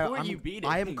 Who are I'm, you beating?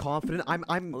 I am confident. I'm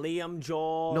Liam,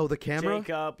 Joel, No, the camera?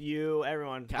 Jacob, you,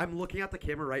 everyone. I'm looking at the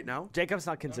camera right now. Jacob's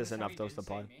not consistent enough, though, to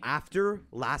pod. After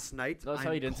last night, Notice how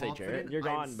I'm you didn't say Jared? confident You're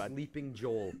I'm gone, bud. Sleeping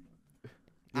Joel.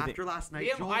 think- After last night,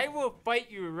 Liam, Joel. I will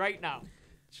fight you right now.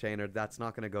 Shaner, that's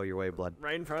not gonna go your way, blood.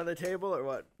 Right in front of the table, or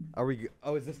what? Are we?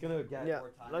 Oh, is this gonna get Yeah, more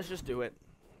time? let's just do it.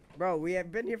 Bro, we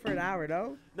have been here for an hour,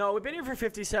 no? No, we've been here for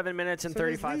 57 minutes and So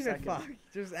 35 just leave it, seconds. fuck.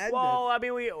 Just end Well, it. I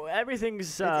mean, everything's.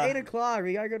 It's 8 o'clock.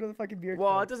 We gotta go to the fucking beer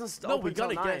Well, tent. it doesn't No, open we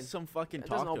gotta till get 9. some fucking It tacos.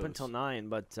 doesn't open till 9,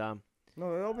 but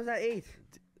No, it opens at 8.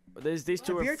 these The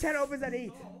two are. beer tent opens at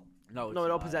 8. No, it's No, it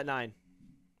not. opens at 9.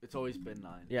 It's always been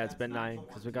 9. Yeah, it's been 9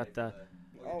 because we got the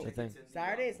Oh, thing.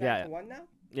 Saturday is Yeah, 9 yeah. to 1 now?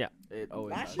 It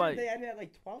always Last has. year But- they ended at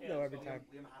like 12 though every time.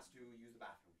 Liam has to use the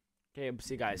bathroom. Okay,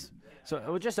 see, guys. So it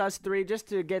was just us three, just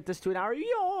to get this to an hour. You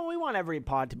know, we want every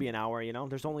pod to be an hour. You know,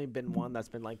 there's only been one that's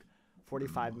been like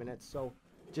 45 minutes. So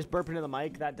just burping to the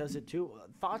mic, that does it too.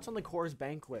 Thoughts on the Coors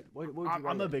Banquet? What would you I'm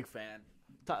rate a it? big fan.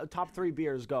 Top 3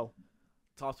 beers, go.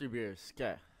 Top 3 beers.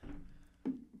 Okay.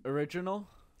 Original.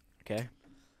 Okay.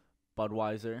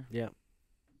 Budweiser. Yeah.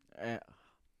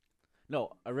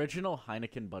 No, original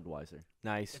Heineken Budweiser.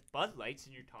 Nice. If Bud Light's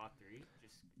in your top 3,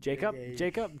 just Jacob.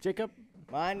 Engage. Jacob.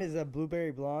 Mine is a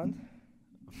blueberry blonde.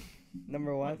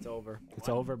 Number 1. It's over. It's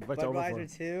over. It's over. For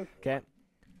Budweiser 2. Okay.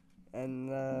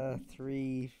 And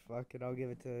 3, fuck it, I'll give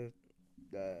it to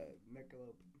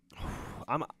Michelob.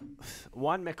 I'm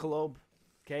 1 Michelob.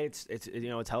 Okay, it's you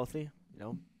know, it's healthy. You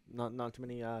know, not too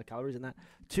many calories in that.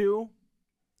 2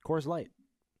 Coors Light.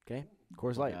 Okay,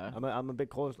 Coors Light. Yeah. I'm a big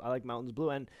Coors. I like Mountains Blue,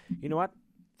 and you know what?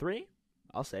 3,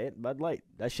 I'll say it. Bud Light.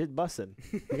 That shit bussin'.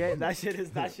 Okay, that shit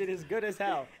is good as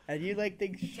hell. And you like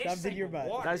things shoved in your butt.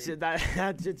 water.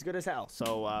 That shit's good as hell.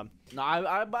 So No,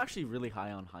 I'm actually really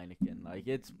high on Heineken. Like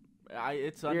it's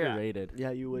underrated.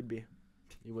 yeah, you would be.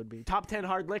 You would be. Top 10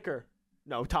 hard liquor.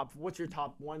 No, what's your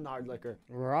top 1 hard liquor?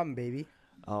 Rum, baby.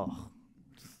 Oh.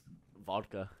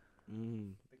 Vodka.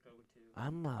 Mm. the go-to.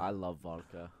 I'm I love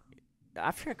vodka.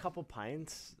 after a couple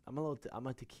pints, I'm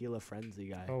a tequila frenzy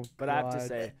guy. Oh, but I have to God.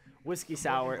 say, whiskey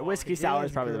sour. Whiskey sour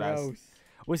is probably the best. Gross.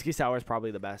 Whiskey sour is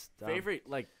probably the best. Favorite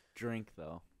like drink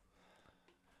though.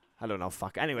 I don't know.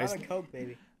 Fuck. Anyways, Not a Coke,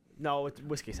 baby. No, it's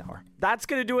whiskey sour. That's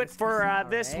gonna do it for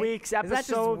this week's episode. Is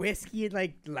that just whiskey and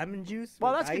like lemon juice?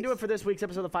 Well, with that's gonna do ice? it for this week's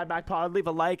episode of the Five Back Pod. Leave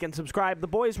a like and subscribe. The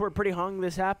boys were pretty hung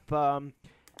this ep, and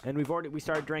we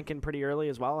started drinking pretty early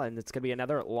as well, and it's gonna be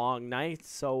another long night.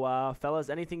 So, fellas,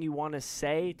 anything you want to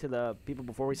say to the people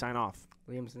before we sign off?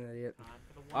 Liam's an idiot.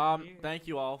 Thank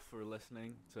you all for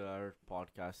listening to our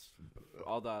podcast.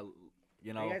 All the,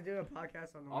 you Are know, you guys doing a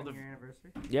podcast on the all the- 1 year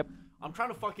anniversary? Yep. I'm trying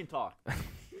to fucking talk.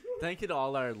 Thank you to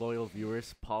all our loyal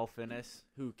viewers, Paul Finnis,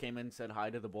 who came in and said hi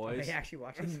to the boys. They actually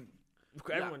watch us.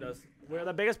 Everyone does. We're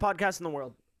the biggest podcast in the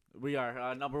world. We are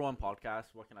 #1 podcast.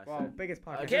 What can I Well, say? biggest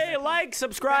podcast. Okay, like,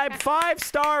 subscribe,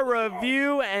 5-star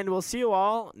review, and we'll see you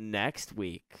all next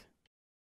week.